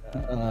 son.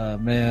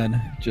 Man,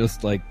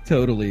 just like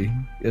totally.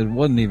 It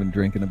wasn't even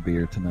drinking a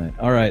beer tonight.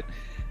 All right.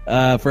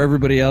 For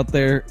everybody out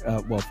there,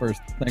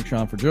 first, thanks,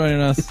 Sean, for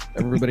joining us.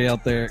 Everybody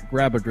out there,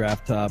 grab a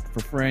draft top. For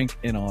Frank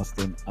in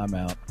Austin, I'm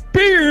out.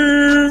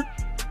 Beer!